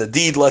shtar, the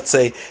deed, let's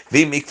say.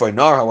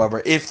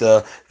 However, if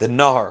the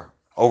nahar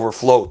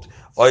overflowed,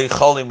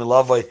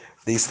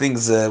 these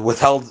things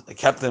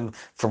kept him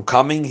from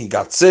coming, he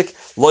got sick.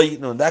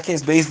 In that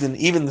case, based in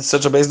even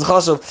such a based in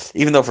chashav,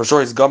 even though for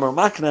sure it's gomer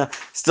makna,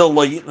 still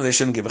they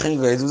shouldn't give a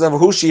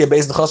hushi a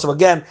based in chashav.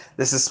 Again,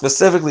 this is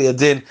specifically a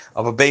din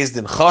of a based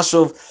in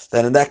chashav.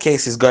 Then in that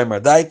case, he's gomer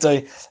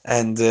daitai,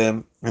 and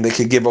they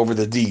could give over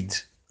the deed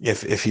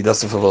if he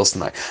doesn't fulfill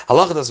tonight.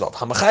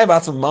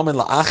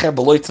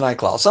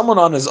 Someone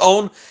on his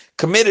own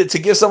committed to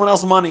give someone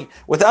else money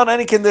without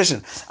any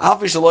condition,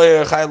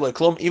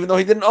 even though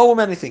he didn't owe him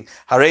anything.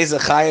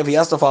 He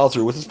has to follow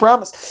through with his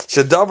promise.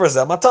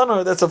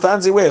 That's a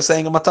fancy way of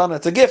saying a matana.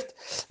 It's a gift.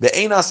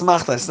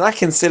 It's not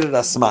considered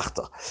a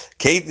smachta.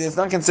 It's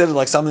not considered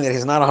like something that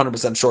he's not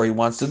 100% sure he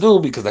wants to do,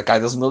 because that guy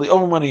doesn't really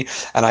owe money,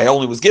 and I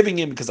only was giving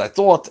him because I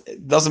thought.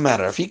 It doesn't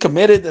matter. If he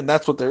committed, then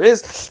that's what there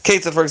is.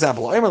 For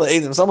example,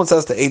 someone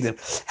says to Eidim,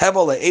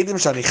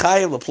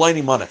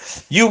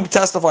 you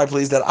testify,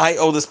 please, that I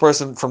owe this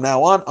person from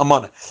now on a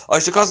money.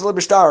 He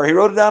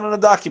wrote it down in a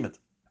document.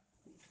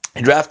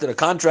 He drafted a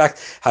contract.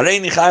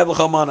 Hareini chayav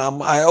l'cha mana.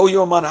 I owe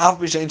you a mana.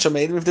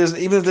 Even if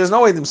there's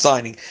no edim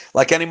signing,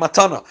 like any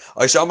matana.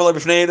 Or he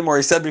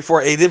said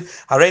before edim,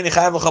 Hareini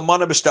chayav l'cha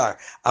mana b'shtar.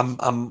 I'm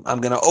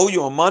going to owe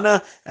you a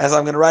mana as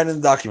I'm going to write in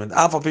the document.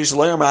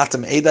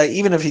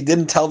 Even if he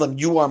didn't tell them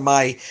you are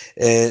my,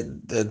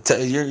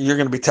 you're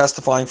going to be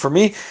testifying for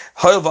me.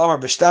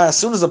 As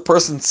soon as a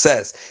person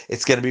says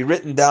it's going to be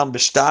written down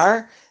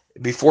b'shtar,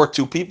 before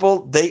two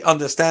people, they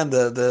understand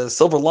the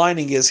silver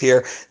lining is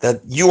here that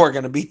you are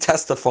going to be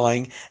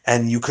testifying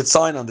and you could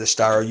sign on this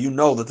star, or you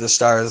know that this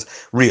star is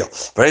real.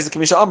 But he's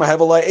going to have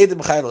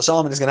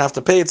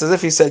to pay. It's as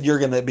if he said you're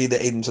going to be the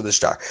Adim to the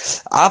star.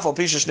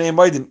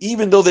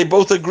 Even though they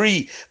both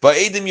agree, but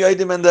Adim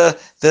Yadim and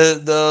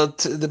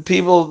the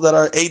people that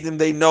are Adim,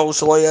 they know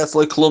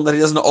that he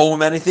doesn't owe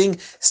him anything,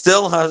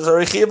 still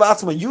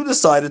you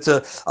decided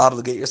to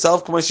obligate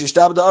yourself.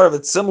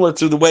 It's similar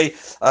to the way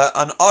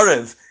an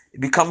Arev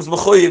becomes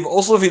mechuyev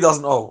also if he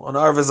doesn't owe. An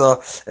arv is a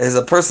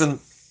person.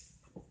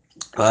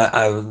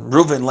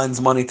 Reuven lends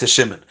money to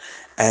Shimon,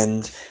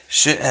 and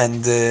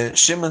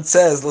Shimon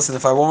says, "Listen,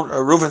 if I won't,"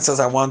 Reuven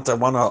says, "I want a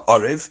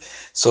arv."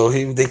 So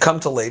they come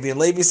to Levi, and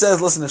Levi says,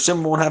 "Listen, if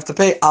Shimon won't have to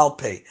pay, I'll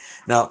pay."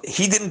 Now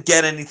he didn't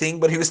get anything,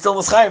 but he was still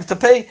chayav to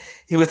pay.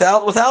 He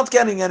without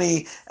getting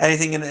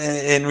anything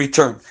in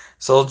return.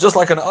 So just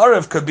like an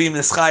Arev could be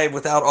mischayev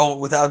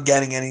without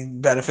getting any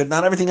benefit,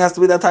 not everything has to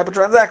be that type of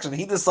transaction.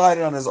 He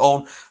decided on his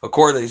own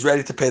accord that he's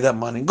ready to pay that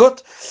money.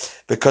 Good.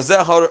 Because the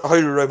majority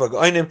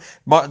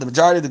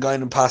of the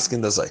Gainim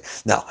paskin does say.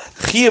 Now,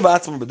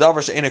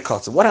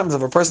 what happens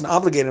if a person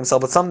obligated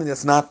himself with something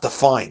that's not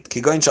defined?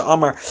 He says,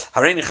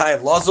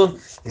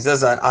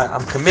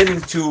 I'm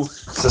committing to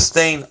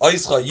sustain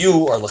you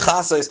or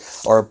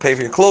lechasais or pay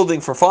for your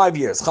clothing for 5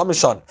 years. Even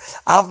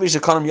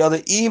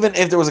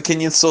if there was a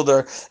kinyan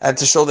sudar, and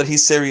to show that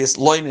he's serious,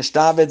 loinish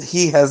David,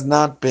 he has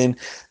not been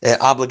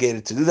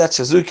obligated to do that.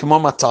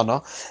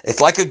 It's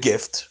like a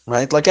gift,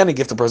 right? Like any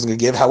gift a person could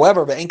give.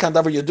 However,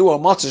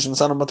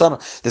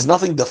 there's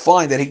nothing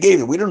defined that he gave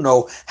you. We don't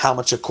know how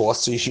much it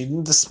costs, so you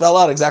shouldn't spell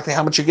out exactly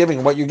how much you're giving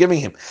and what you're giving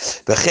him.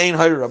 This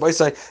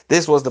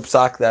was the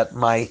psak that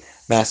my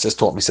masters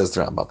taught me, says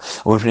the Rambam.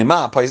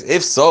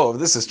 If so, if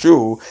this is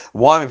true,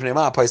 why a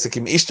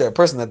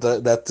person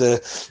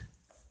that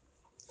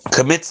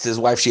commits to his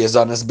wife, she has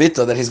done his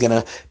bita, that he's going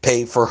to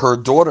pay for her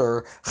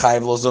daughter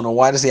chayav lozuna.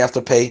 Why does he have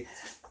to pay?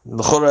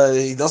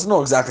 He doesn't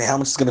know exactly how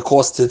much it's going to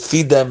cost to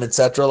feed them,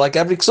 etc. Like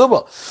every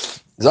ksuba.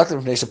 Exactly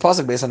information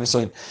pasuk based on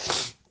Nisuin.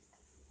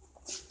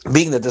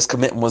 Being that this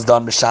commitment was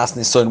done b'shas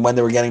Nisuin when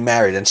they were getting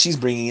married, and she's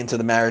bringing into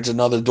the marriage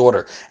another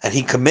daughter, and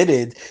he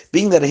committed.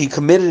 Being that he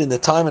committed in the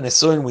time of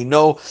Nisuin, we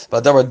know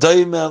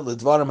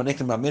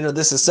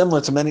this is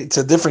similar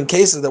to different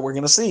cases that we're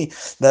going to see.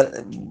 That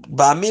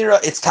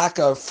ba'amira it's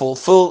taka a full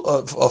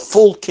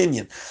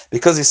kinyan,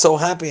 because he's so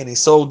happy and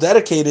he's so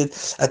dedicated.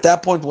 At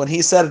that point, when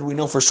he said it, we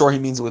know for sure he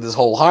means it with his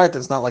whole heart.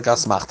 It's not like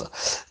asmachta.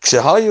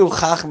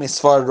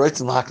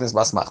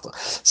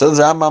 So there's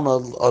the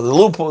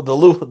loophole of the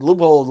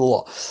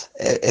law.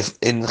 If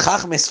in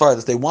Chachmei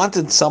Sfarad, they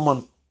wanted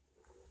someone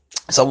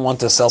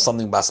wanted to sell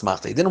something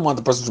basmachta, he didn't want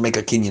the person to make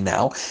a kinyan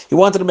now. He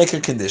wanted to make a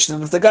condition,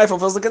 and if the guy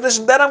fulfills the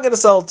condition, then I'm going to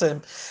sell it to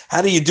him.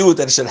 How do you do it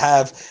that it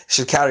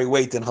should carry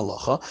weight in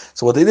halacha?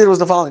 So what they did was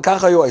the following: they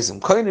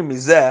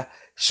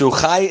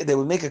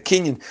would make a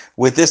kinyan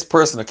with this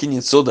person, a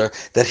kinyan sudar,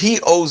 that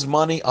he owes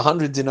money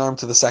 100 dinarim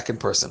to the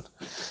second person.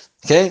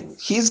 Okay,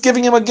 he's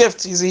giving him a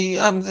gift. He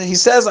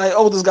says, "I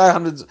owe this guy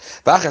 100."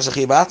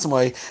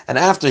 And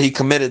after he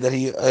committed that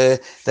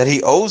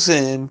he owes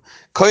him,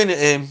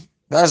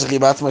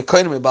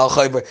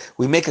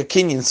 we make a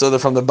kinyan so that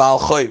from the Baal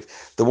Choiv,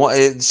 the one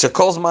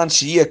shekolzman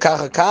shiyah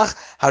kach kach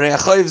harei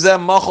choiv zeh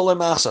machol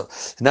lemachshav.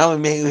 Now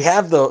we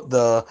have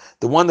the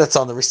one that's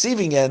on the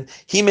receiving end.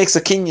 He makes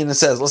a kinyan and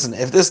says, "Listen,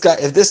 if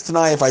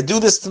I do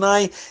this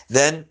tonight,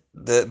 then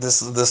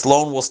this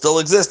loan will still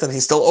exist and he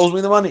still owes me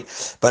the money.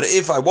 But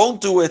if I won't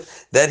do it,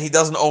 then he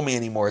doesn't owe me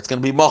anymore. It's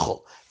going to be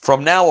machol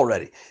from now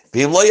already." But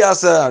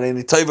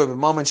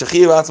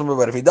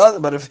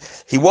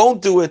if he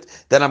won't do it,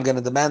 then I'm going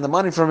to demand the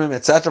money from him,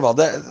 etc.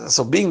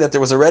 So being that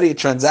there was already a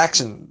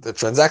transaction, the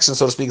transaction,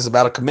 so to speak, is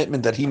about a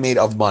commitment that he made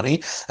of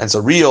money, and it's a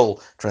real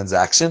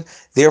transaction.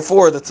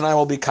 Therefore, the Tanai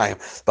will be kaim.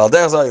 And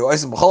that's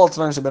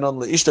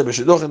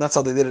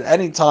how they did it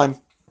any time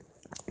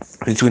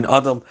between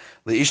Adam,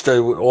 the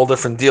Ishtar, all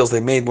different deals they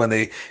made when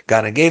they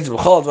got engaged,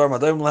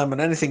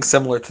 and anything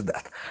similar to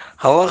that.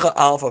 Halacha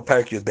Alpha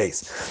Perik Yud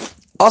Beis.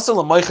 Also,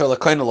 the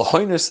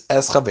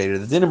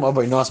dinim of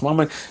a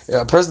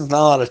person is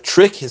not allowed to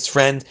trick his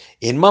friend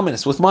in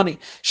mumminus with money.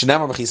 If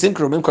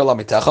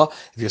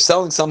you're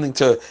selling something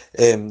to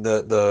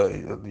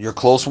your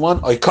close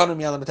one, or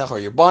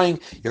you're buying,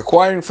 you're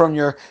acquiring from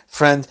your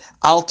friend,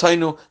 al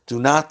tainu, do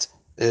not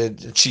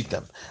cheat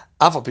them.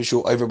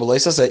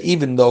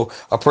 Even though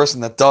a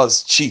person that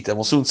does cheat, and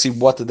we'll soon see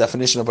what the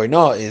definition of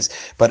Oina is,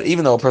 but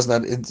even though a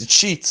person that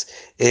cheats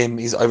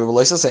is over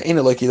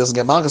like he doesn't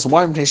get malchus,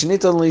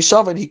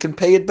 he can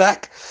pay it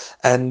back.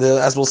 And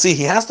as we'll see,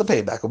 he has to pay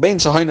it back. Whether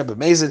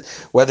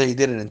he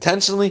did it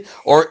intentionally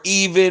or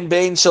even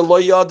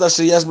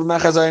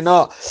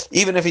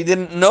even if he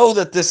didn't know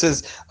that this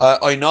is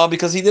Oina,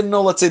 because he didn't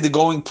know, let's say, the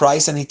going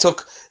price, and he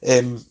took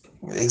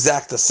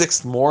exact a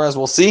sixth more, as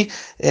we'll see,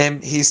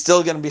 he's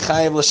still going to be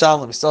chayiv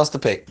l'shalom. He still has to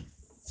pay.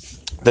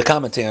 The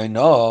commentary,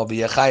 no,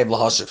 be a chayiv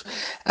l'hashiv.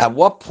 At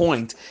what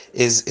point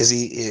is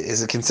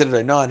it considered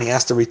a no, and he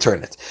has to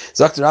return it?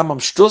 Zakter Rambam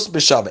shtus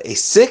b'shava, a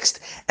sixth,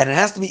 and it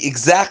has to be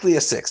exactly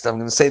a sixth. I'm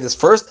going to say this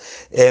first.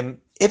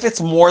 If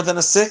it's more than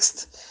a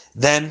sixth,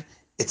 then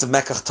it's a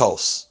mekach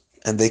tos,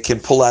 and they can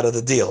pull out of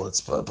the deal.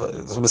 It's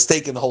a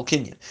mistake in the whole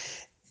kinyan.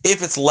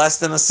 If it's less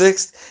than a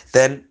sixth,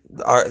 then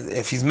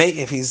if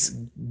he's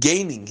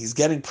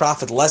getting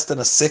profit less than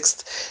a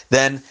sixth,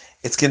 then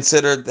it's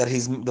considered that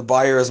the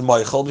buyer is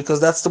moichel, because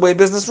that's the way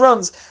business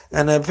runs,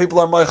 and people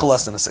are moichel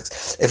less than a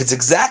sixth. If it's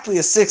exactly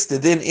a sixth, the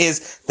din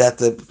is that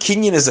the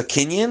kinyan is a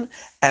kinyan,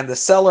 and the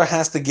seller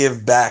has to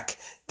give back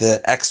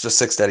the extra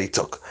sixth that he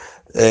took.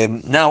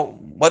 Now,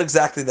 what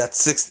exactly that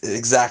sixth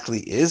exactly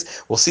is,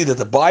 we'll see that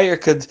the buyer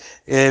could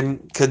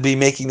be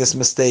making this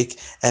mistake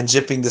and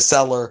jipping the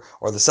seller,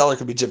 or the seller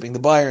could be jipping the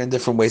buyer in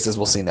different ways, as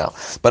we'll see now.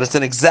 But it's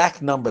an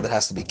exact number that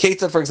has to be.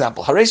 Keita, for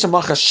example,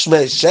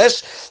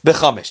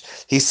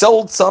 he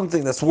sold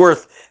something that's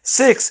worth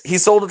 6, he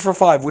sold it for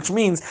 5, which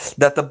means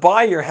that the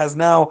buyer has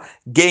now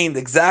gained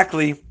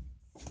exactly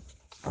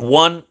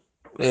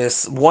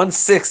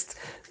 1/6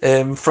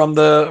 from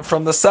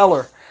the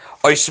seller.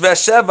 Or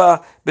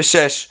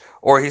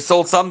he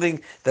sold something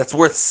that's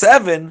worth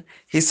 7,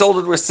 he sold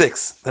it worth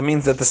 6. That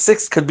means that the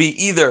 6 could be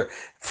either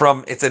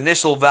from its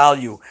initial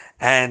value,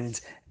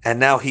 and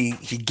now he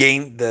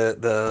gained,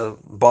 the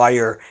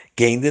buyer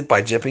gained it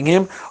by jipping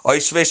him, or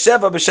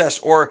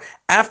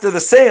after the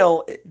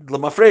sale,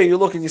 you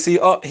look and you see,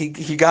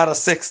 he got a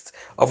sixth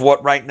of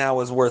what right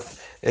now is worth,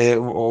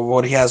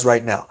 what he has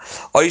right now.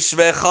 Here's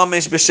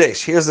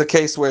the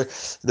case where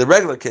the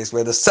regular case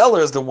where the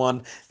seller is the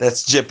one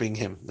that's jipping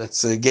him,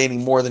 that's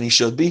gaining more than he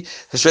should be.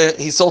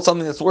 He sold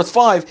something that's worth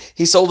 5,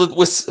 he sold it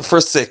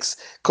for 6.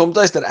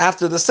 That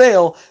after the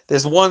sale,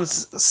 there's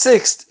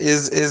 1/6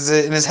 is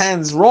in his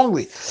hands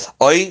wrongly.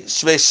 Or he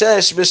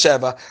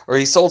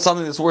sold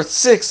something that's worth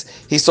 6,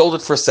 he sold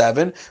it for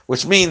 7,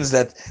 which means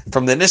that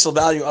from the initial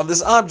value of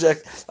this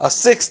object, a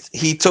sixth,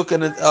 he took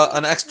an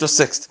extra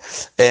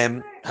sixth.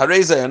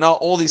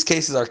 All these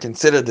cases are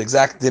considered the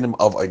exact dinim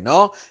of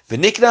Oina.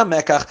 V'nikna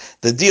mekach,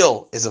 the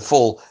deal is a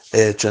full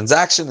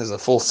transaction, is a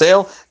full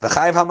sale.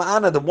 V'chayiv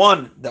hama'ana, the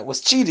one that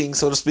was cheating,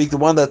 so to speak, the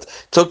one that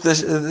took the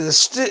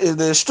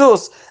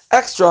shtus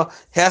extra,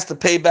 he has to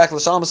pay back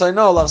l'shalom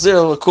no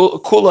lachzir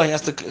kula, he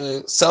has to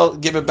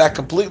give it back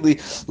completely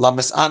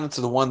lamis'ana,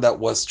 to the one that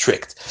was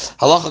tricked.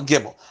 Halacha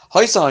gimel.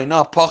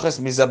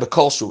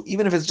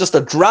 Even if it's just a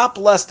drop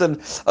less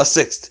than a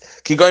sixth.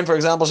 Kigoin, for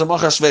example,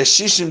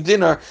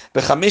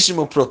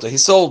 he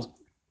sold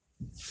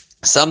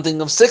something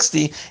of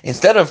 60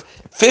 instead of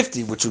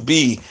 50, which would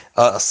be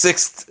a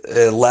sixth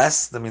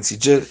less. That means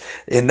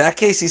in that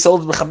case he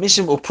sold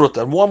b'chamishim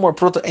upruta, and one more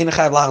pruta ein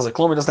chayav lachzir.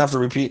 He doesn't have to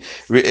repeat.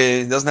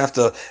 He doesn't have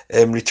to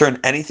return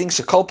anything.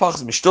 Shekol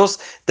pachas mishtos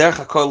derech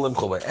hakol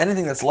limchol.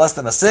 Anything that's less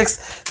than a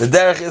sixth, the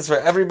derech is for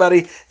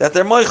everybody that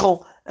they're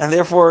moichel, and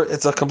therefore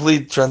it's a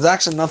complete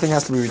transaction. Nothing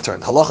has to be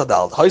returned. Halacha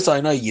daled.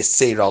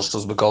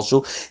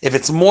 If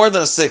it's more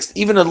than a sixth,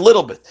 even a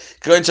little bit,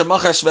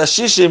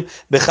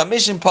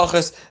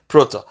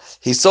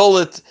 he sold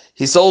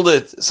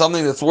it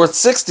something that's worth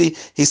 60,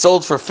 he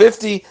sold for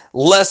 50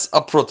 less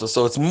a pruta.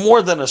 So it's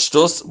more than a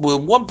shtus,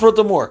 with 1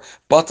 pruta more.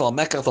 Batal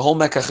mekach, the whole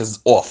mekach is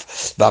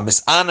off.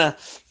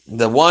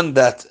 The one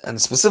that,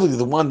 and specifically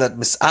the one that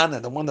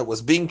mis'ana, the one that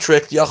was being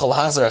tricked, yachal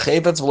hazar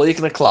chayfetz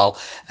v'loikne klal,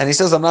 and he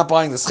says, I'm not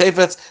buying this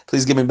chayfetz,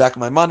 please give me back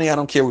my money, I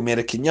don't care, we made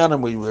a kinyan,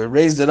 and we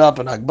raised it up,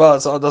 and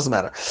hagbah, so it doesn't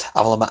matter.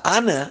 Aval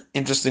ma'ana,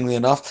 interestingly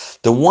enough,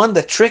 the one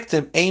that tricked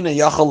him, eina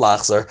yachal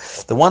lachzar,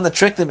 the one that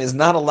tricked him is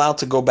not allowed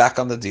to go back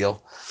on the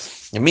deal.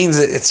 It means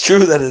it's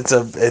true that it's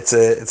a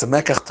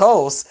mekach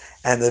tos,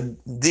 and the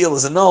deal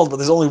is annulled, but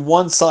there's only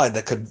one side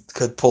that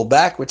could pull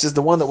back, which is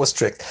the one that was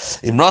tricked.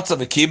 Imratza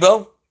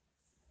v'kibo,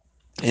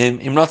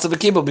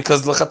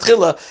 because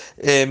l'chatchila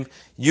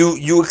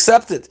you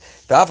accept it.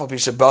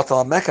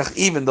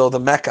 Even though the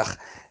mekach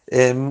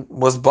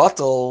was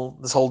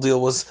batal, this whole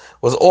deal was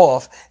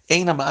off.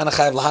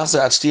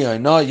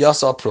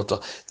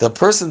 The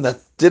person that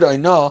did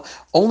Oina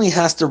only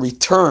has to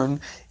return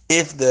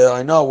if the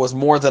Oina was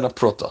more than a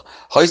pruta.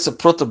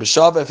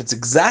 If it's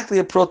exactly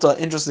a pruta,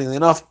 interestingly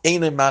enough,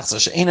 there's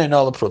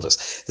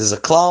a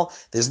klal,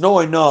 there's no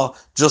Oina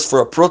just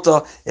for a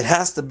pruta. It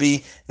has to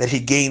be that he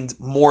gained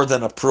more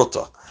than a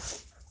pruta.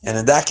 And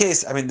in that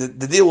case, I mean,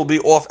 the deal will be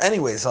off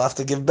anyway, so he'll have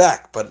to give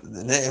back. But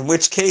in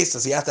which case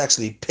does he have to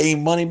actually pay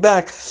money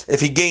back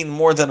if he gained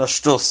more than a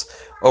shtus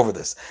over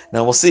this?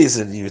 Now we'll see.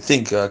 So you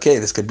think, okay,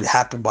 this could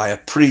happen by a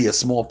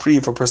small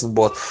if a person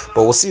bought.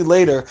 But we'll see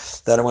later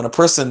that when a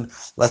person,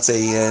 let's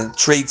say,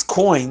 trades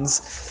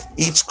coins,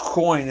 each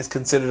coin is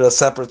considered a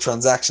separate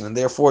transaction, and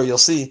therefore you'll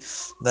see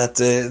that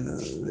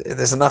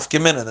there's enough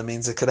gemina. That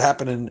means it could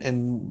happen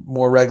in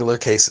more regular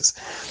cases.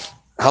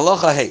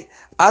 Halacha hey,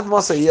 ad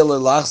masa yelo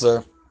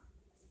lachzer.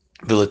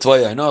 So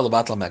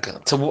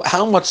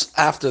how much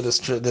after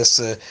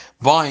this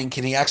buying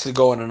can he actually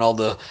go and annul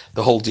the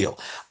whole deal?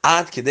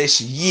 Ad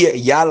kadesh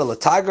yara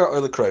latagar or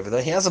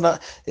lekroiv. He has enough.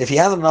 If he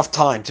has enough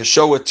time to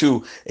show it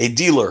to a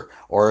dealer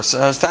or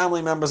his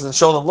family members and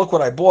show them, look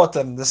what I bought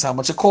and this is how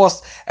much it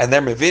cost, and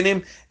they're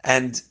mevinim,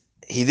 and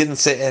he didn't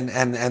say, and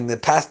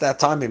past that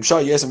time,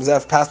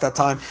 past that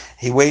time,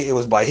 it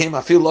was by him.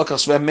 I feel like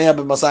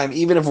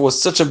even if it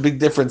was such a big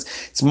difference,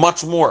 it's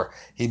much more.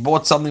 He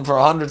bought something for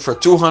 100, for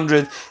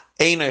 200.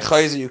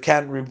 You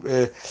can't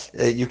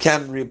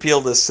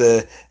repeal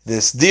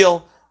this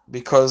deal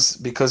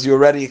because you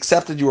already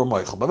accepted you were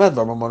Michael.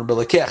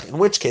 In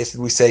which case did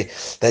we say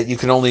that you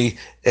can only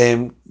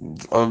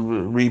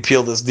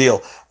repeal this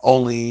deal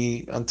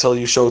only until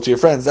you show it to your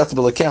friends? That's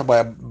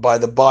by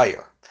the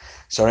buyer.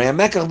 Sorry, I'm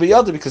mekach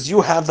biyada because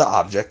you have the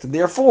object, and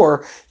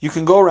therefore you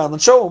can go around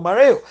and show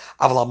mareu.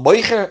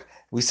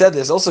 We said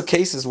there's also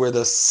cases where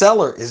the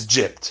seller is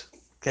gypped.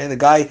 Okay, the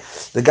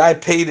guy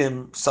paid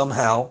him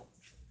somehow.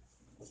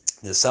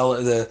 This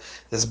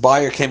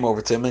buyer came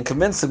over to him and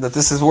convinced him that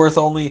this is worth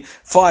only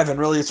 5 and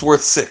really it's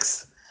worth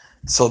 6.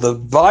 So the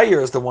buyer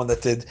is the one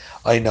that did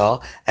Aina,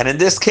 and in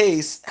this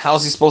case,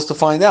 how's he supposed to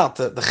find out?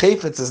 The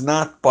chayfetz is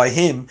not by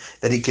him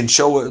that he can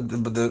show.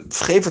 The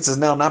chayfetz is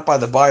now not by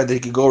the buyer that he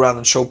can go around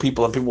and show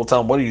people, and people will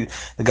tell him, "What are you?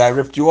 The guy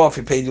ripped you off.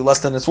 He paid you less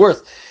than it's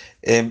worth."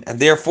 And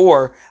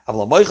therefore,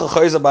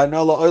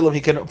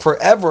 he can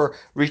forever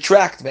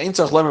retract.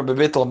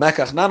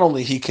 Not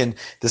only he can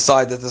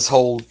decide that this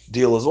whole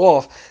deal is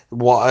off,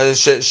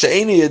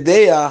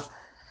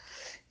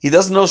 he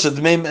doesn't know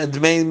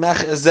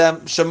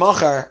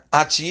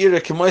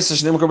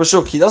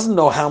he doesn't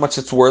know how much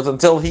it's worth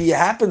until he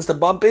happens to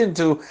bump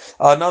into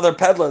another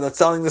peddler that's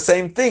selling the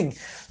same thing.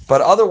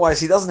 But otherwise,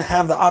 he doesn't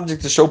have the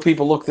object to show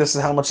people, look, this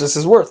is how much this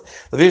is worth.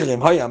 If it's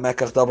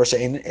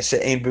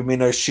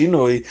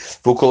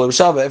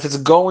a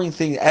going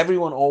thing,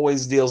 everyone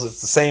always deals, it's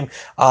the same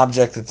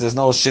object, that there's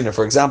no shinner.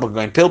 For example,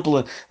 going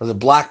pilpulin, there's a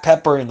black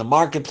pepper in the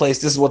marketplace,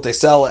 this is what they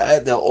sell,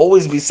 they'll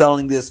always be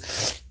selling this.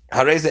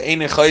 Then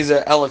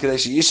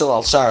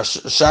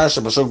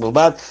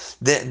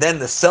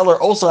the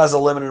seller also has a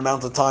limited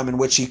amount of time in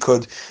which he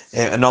could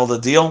annul the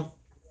deal,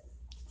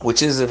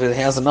 which is if it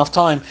has enough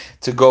time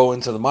to go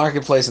into the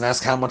marketplace and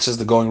ask how much is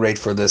the going rate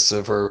for this,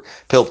 for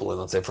pilpul,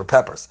 let's say for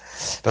peppers.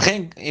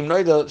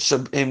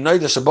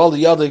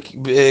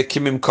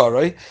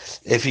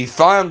 If he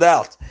found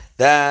out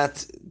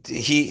that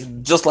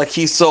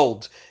he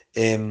sold,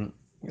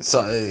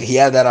 so he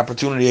had that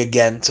opportunity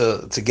again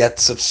to get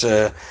such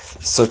a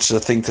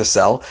thing to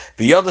sell.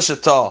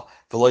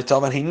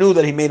 And he knew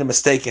that he made a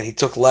mistake and he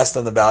took less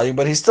than the value,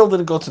 but he still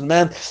didn't go to the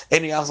man.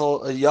 At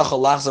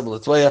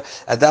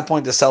that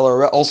point, the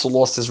seller also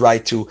lost his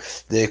right to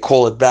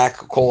call it back,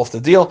 call off the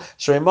deal.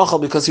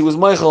 Because he was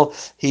Michael,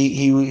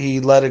 he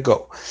let it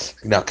go.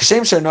 Now,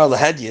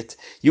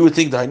 you would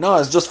think that Haina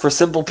is just for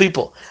simple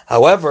people.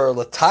 However,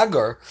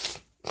 Latagar,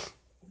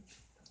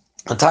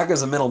 a tiger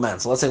is a middleman.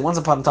 So let's say once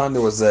upon a time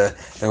there was a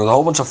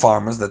whole bunch of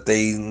farmers that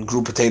they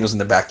grew potatoes in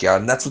their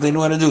backyard, and that's what they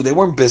knew how to do. They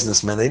weren't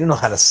businessmen. They didn't know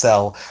how to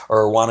sell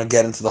or want to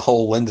get into the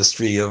whole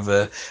industry of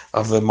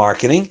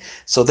marketing.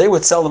 So they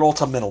would sell it all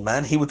to a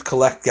middleman. He would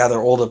gather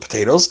all the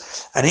potatoes,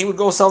 and he would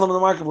go sell them in the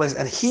marketplace.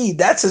 And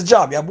that's his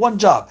job. You have one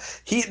job.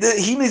 He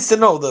needs to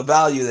know the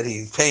value that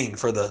he's paying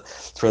for the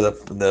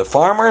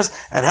farmers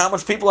and how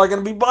much people are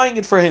going to be buying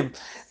it for him.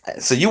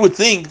 So you would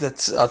think that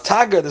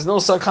Taga, there's no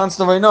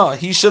concept of Aina.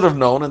 He should have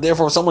known, and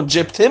therefore if someone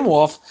gypped him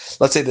off,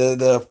 let's say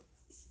the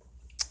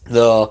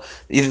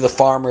either the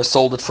farmer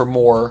sold it for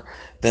more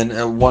than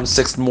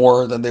 1/6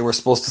 more than they were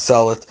supposed to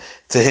sell it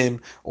to him,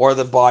 or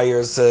the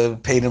buyers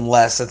paid him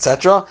less,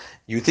 etc.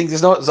 You think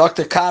there's no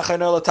Zakta Kach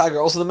Aina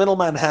Taga. Also, the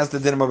middleman has the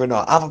dinim of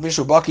Aina. Alpha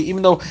Bishu Baki,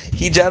 even though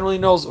he generally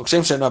knows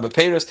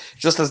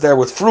just as there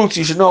with fruits,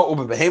 you should know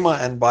Behema,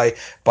 and by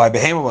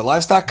Behema, by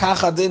livestock,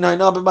 Kacha Din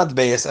Aina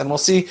B'Matbeyes. And we'll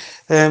see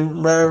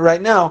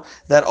right now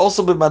that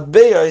also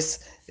B'Matbeyes,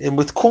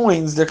 with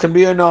coins, there can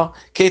be Aina.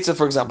 Ketzer,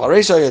 for example,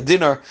 Aresha a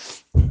dinner.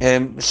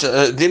 Dinner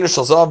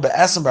shall zav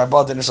be'esem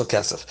b'arba dinner shall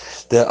kesef.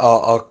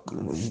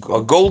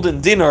 A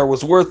golden dinner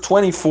was worth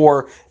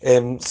 24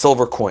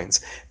 silver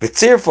coins.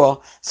 B'tzirfa,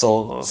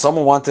 so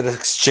someone wanted to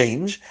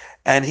exchange,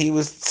 and he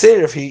was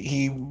tzir if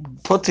he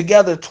put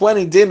together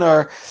 20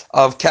 dinar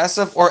of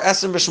kesef or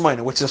esem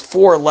b'shemaina, which is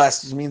 4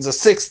 less, which means a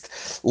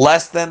 1/6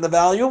 less than the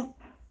value.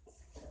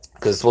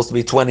 because it's supposed to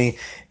be 20.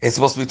 It's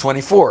supposed to be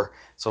 24.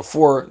 So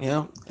 4,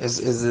 is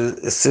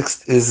a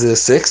sixth.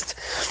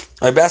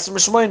 I Basim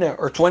Mishmaina,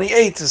 or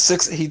 28 is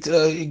six. He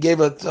gave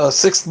a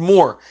sixth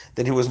more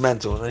than he was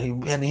meant to,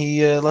 and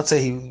he let's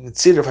say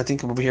Tzidrif, I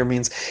think over here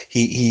means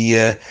he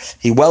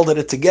welded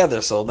it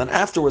together. So then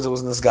afterwards it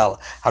was Nisgala.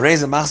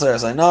 Hareza Machzer,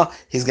 as I know,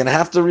 he's going to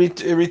have to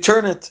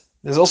return it.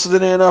 There's also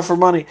didn't enough for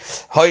money.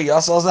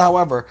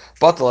 However,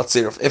 batal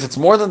atziruf. If it's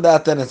more than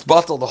that, then it's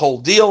batal the whole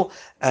deal,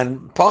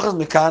 and pachas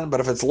mikan. But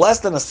if it's less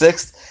than a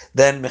sixth,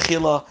 then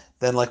mechila.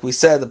 Then, like we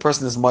said, the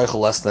person is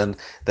meichel less than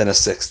a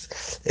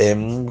sixth,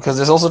 because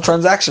there's also a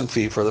transaction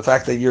fee for the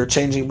fact that you're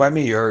changing by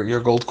me your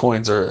gold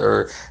coins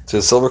or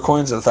to silver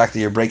coins, or the fact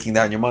that you're breaking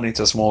down your money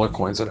to smaller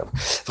coins, whatever.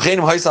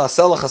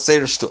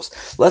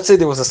 Let's say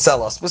there was a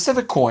seller, a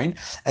specific coin,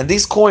 and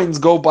these coins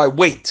go by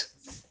weight,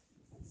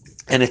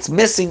 and it's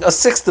missing a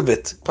sixth of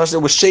it.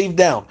 It was shaved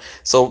down.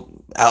 So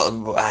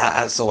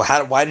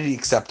why did he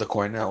accept the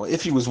coin? Now,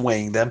 if he was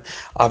weighing them,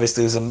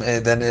 obviously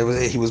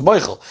he was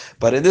Michael.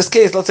 But in this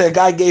case, let's say a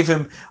guy gave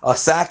him a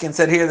sack and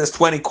said, "Here, there's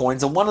 20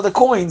 coins," and one of the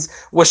coins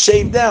was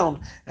shaved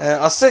down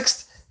a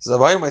sixth. So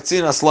he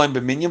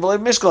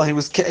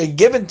was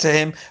given to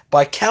him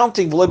by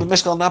counting,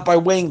 not by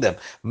weighing them.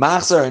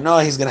 No,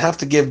 he's going to have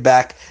to give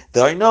back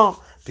the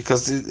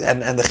because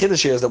and the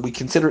chiddush here is that we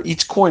consider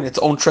each coin its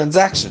own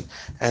transaction,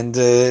 and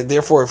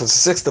therefore, if it's a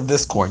sixth of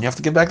this coin, you have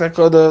to give back that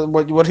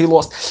what he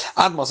lost.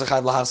 At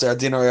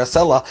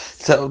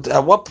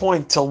what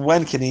point till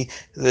when can he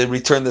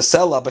return the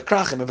sella?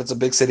 Bekrachim, if it's a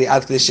big city,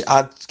 if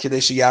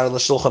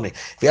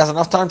he has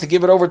enough time to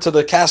give it over to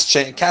the cash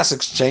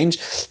exchange.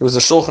 It was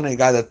a shulchan, a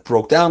guy that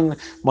broke down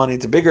money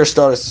to bigger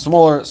stars,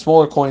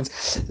 smaller coins.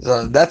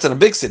 That's in a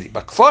big city.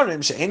 But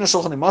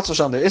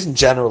kfarim there isn't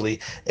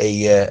generally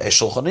a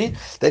shulchan.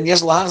 Then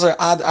Yesh Lahazar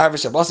Ad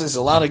Arvish Shabbos is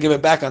allowed to give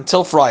it back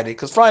until Friday,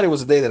 because Friday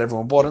was the day that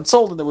everyone bought and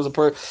sold, and there was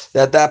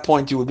at that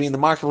point you would be in the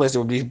marketplace, there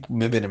would be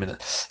Mibin.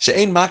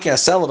 She'ain Makia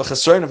Sela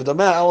v'Chesrein of the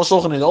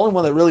only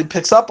one that really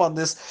picks up on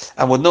this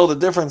and would know the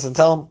difference and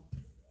tell him.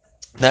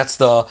 That's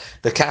the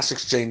cash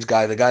exchange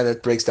guy, the guy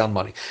that breaks down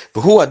money.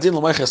 But who adin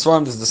l'maychei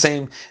svarim is the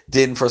same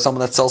din for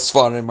someone that sells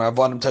svarim or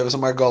avanim tevus or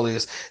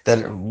margolius.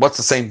 That what's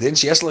the same din?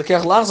 Sheyesh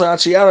lekech lazar ad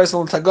sheyarais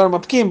l'm tagarim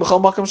apkim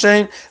b'chol makom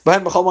shein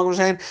b'hen b'chol makom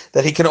shein,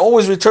 that he can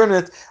always return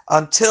it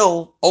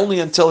only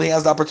until he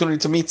has the opportunity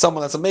to meet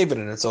someone that's a maven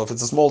in it. So if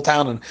it's a small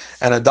town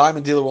and a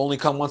diamond dealer will only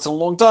come once in a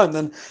long time,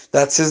 then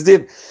that's his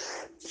din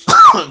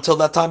until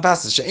that time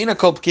passes. She'ena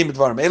kol p'kim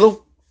b'dvarim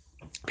elu.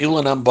 People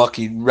are not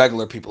bucky,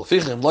 regular people.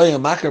 There's no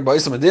maven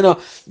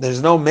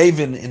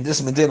in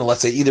this medina, let's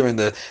say either in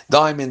the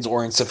diamonds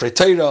or in Sefrei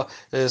Torah,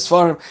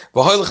 Sfarim.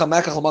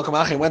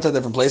 He went to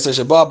different places.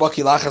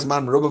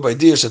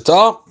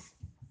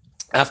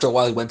 After a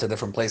while, he went to a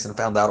different place and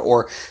found out,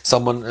 or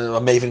someone, a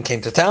maven came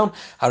to town.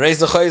 At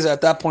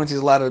that point, he's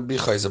allowed to be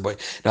chayzer boy.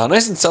 Now, and now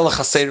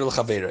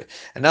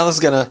this is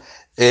gonna.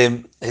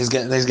 He's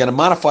gonna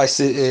modify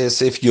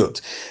Seif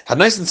Yud.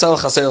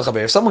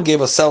 If someone gave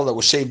a cell that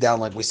was shaved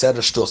down, like we said,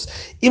 a shtus.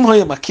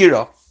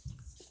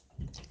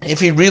 If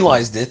he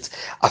realized it,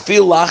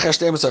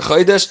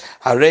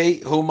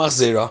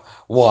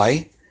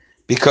 why?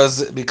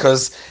 Because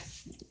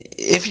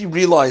if he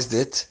realized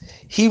it,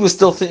 he was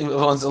still thinking.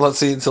 Let's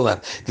see until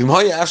then.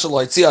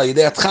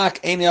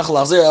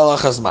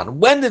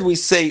 When did we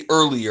say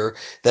earlier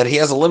that he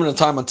has a limited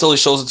time until he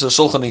shows it to the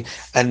shulchan,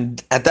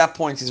 and at that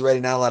point he's ready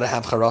now allowed to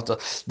have charata?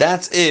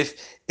 That's if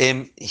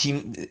you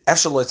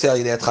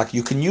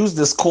can use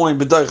this coin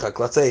b'doichak.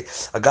 Let's say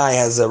a guy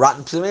has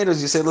rotten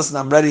tomatoes. You say, "Listen,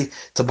 I'm ready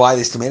to buy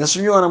these tomatoes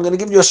from you, and I'm going to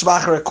give you a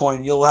shvachar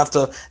coin. You'll have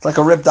to, it's like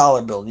a ripped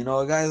dollar bill. A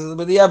guy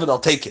with the evid, I'll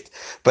take it."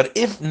 But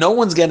if no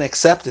one's going to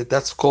accept it,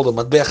 that's called a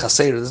matbeh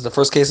chaser. This is the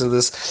first case of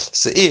this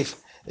seif,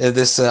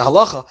 this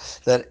halacha,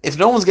 that if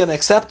no one's going to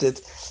accept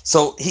it,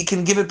 so he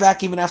can give it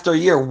back even after a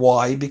year.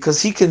 Why?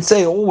 Because he can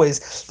say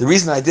always, the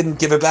reason I didn't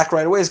give it back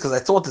right away is because I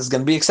thought this is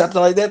going to be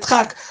accepted like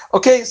that.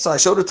 Okay, so I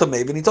showed it to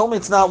Maven, and he told me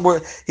it's not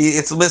worth.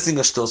 It's missing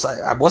a shtus.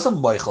 I wasn't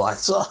Michael. I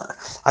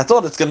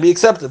thought it's going to be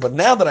accepted, but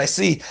now that I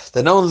see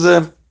that no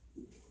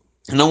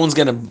one's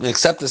going to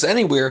accept this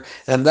anywhere,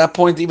 and at that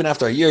point, even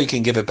after a year, you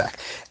can give it back.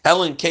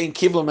 Ellen Kane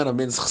Kiblerman of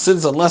Minz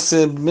Chassidus, unless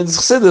Minz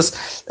Chassidus,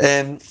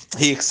 and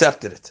he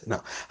accepted it.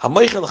 No,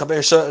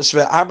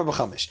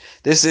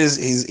 this is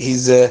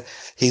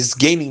he's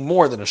gaining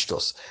more than a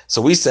shtus.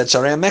 So we said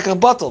Sharei Mekach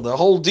Batal. The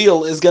whole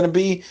deal is going to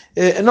be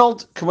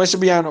annulled. Now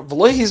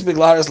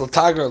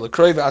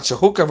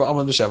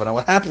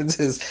what happens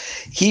is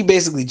he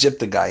basically gypped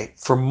the guy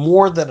for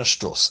more than a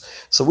shtus.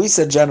 So we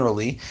said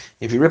generally,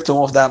 if you ripped him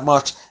off that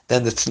much,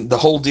 then the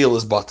whole deal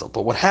is batal.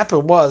 But what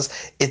happened was,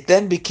 it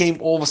then became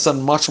all of a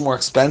sudden much more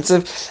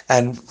expensive,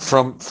 and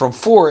from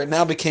 4, it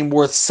now became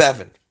worth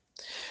 7.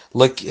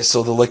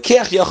 So the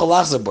lekech yachal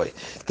lachzer boy,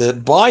 the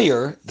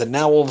buyer that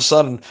now all of a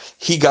sudden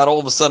he got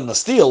a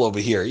steal over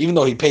here, even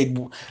though he paid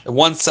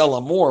one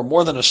sella more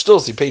than a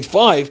shtus, he paid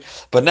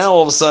 5, but now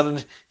all of a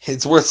sudden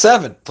it's worth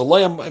 7. The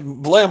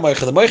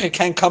moicha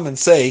can't come and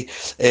say,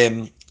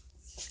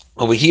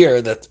 over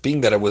here, that being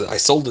that I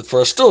sold it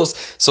for a shtus,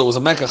 so it was a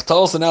mekach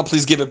talos, and now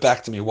please give it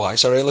back to me. Why?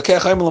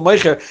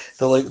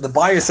 The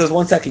buyer says,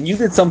 1 second, you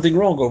did something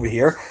wrong over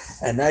here,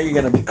 and now you're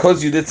gonna,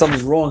 because you did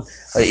something wrong,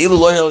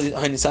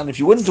 if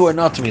you wouldn't do it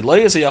not to me,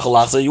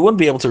 you wouldn't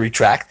be able to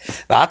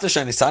retract.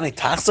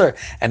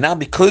 And now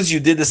because you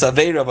did this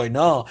aveira by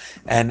now,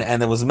 and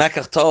it was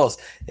mekach talos,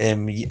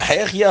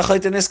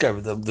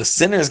 the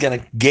sinner is gonna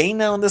gain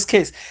now in this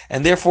case,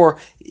 and therefore,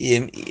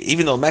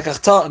 even though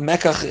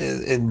mekach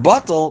is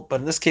batal, but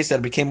in this case that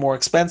it became more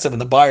expensive,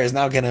 and the buyer is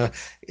now going to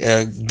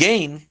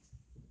gain.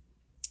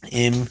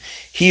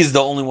 He is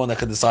the only one that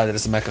could decide that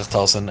it's a mekach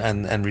talos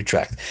and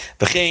retract.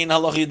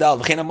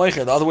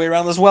 The other way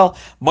around as well.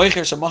 So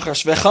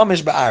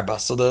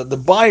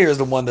the buyer is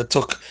the one that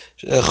took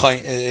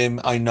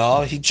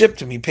Aina. He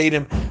chipped him. He paid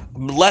him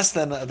less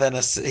than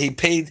he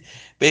paid.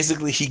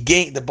 Basically,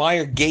 the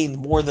buyer gained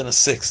more than a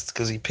sixth,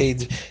 because he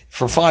paid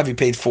for 5, he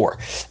paid 4.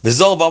 The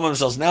Zol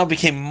B'Amam now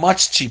became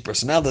much cheaper.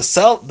 So now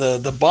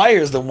the buyer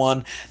is the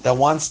one that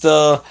wants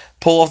to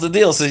pull off the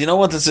deal. Says, you know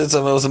what, it was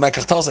a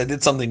mekach talos. I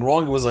did something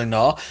wrong. It was and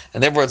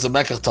therefore it's a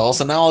mekach talos.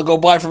 And now I'll go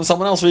buy from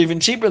someone else for even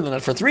cheaper than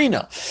that, for 3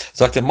 now.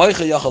 So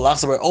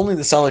only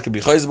the seller can be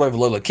the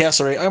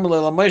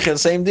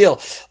same deal.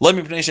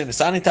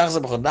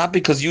 Not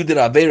because you did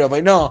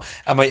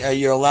aveira,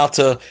 you're allowed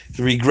to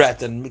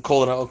regret and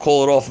call it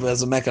off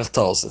as a mekach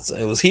talos.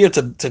 It was here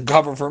to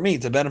cover for me,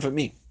 to benefit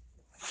me.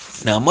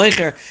 Now,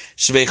 Meicher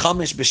Shvei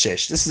Chamish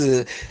B'Shesh. This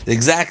is the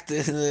exact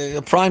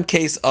prime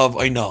case of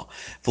Oino.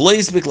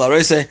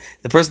 The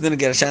person didn't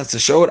get a chance to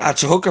show it.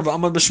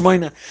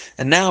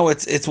 And now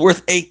it's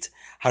worth 8.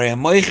 Not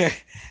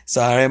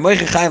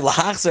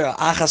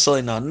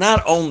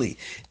only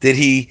did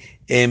he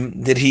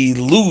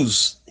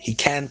lose, he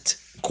can't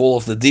call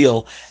off the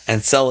deal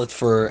and sell it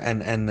for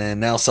and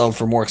now sell it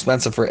for more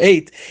expensive for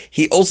 8.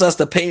 He also has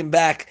to pay him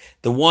back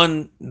the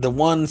one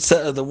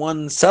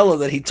seller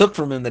that he took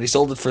from him, that he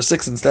sold it for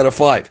 6 instead of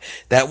 5.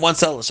 That one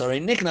seller.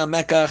 Sorry, nikna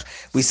mekach.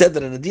 We said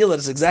that in a deal that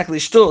is exactly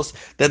shtus,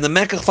 then the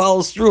mekach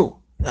follows through.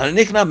 And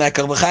he has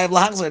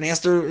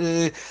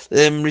to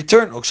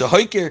return. And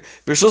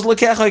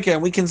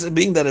we can,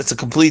 being that it's a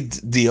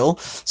complete deal,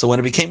 so when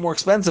it became more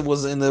expensive,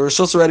 was in the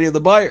reshus already of the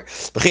buyer.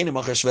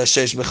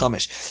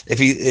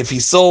 If he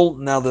sold,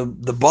 now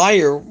the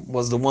buyer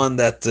was the one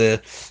that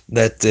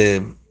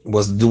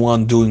was the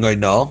one doing right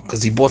now,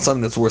 because he bought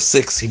something that's worth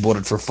 6, he bought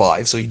it for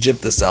 5, so he gypped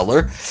the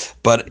seller.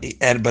 But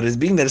it's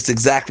being that it's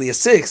exactly a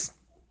 6.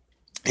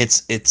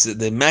 It's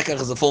the mekach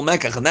is a full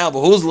mekach, and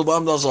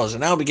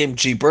now it became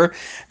cheaper,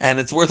 and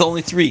it's worth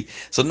only 3.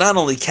 So not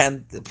only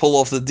can pull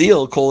off the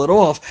deal, call it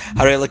off,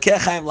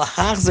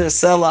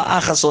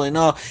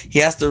 he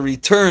has to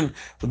return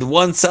the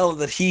one seller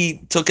that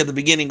he took at the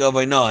beginning of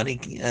Aina,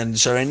 and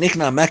Sharai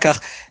Nikna mekach,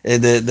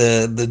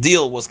 the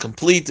deal was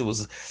complete. It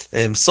was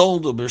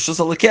sold,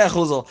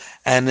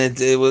 and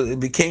it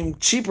became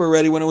cheaper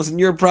already when it was in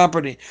your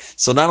property.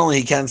 So not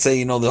only he can't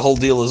say, the whole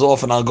deal is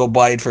off and I'll go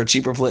buy it for a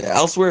cheaper place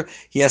elsewhere.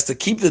 He has to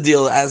keep the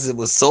deal as it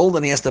was sold,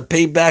 and he has to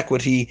pay back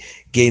what he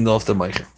gained off the meicher.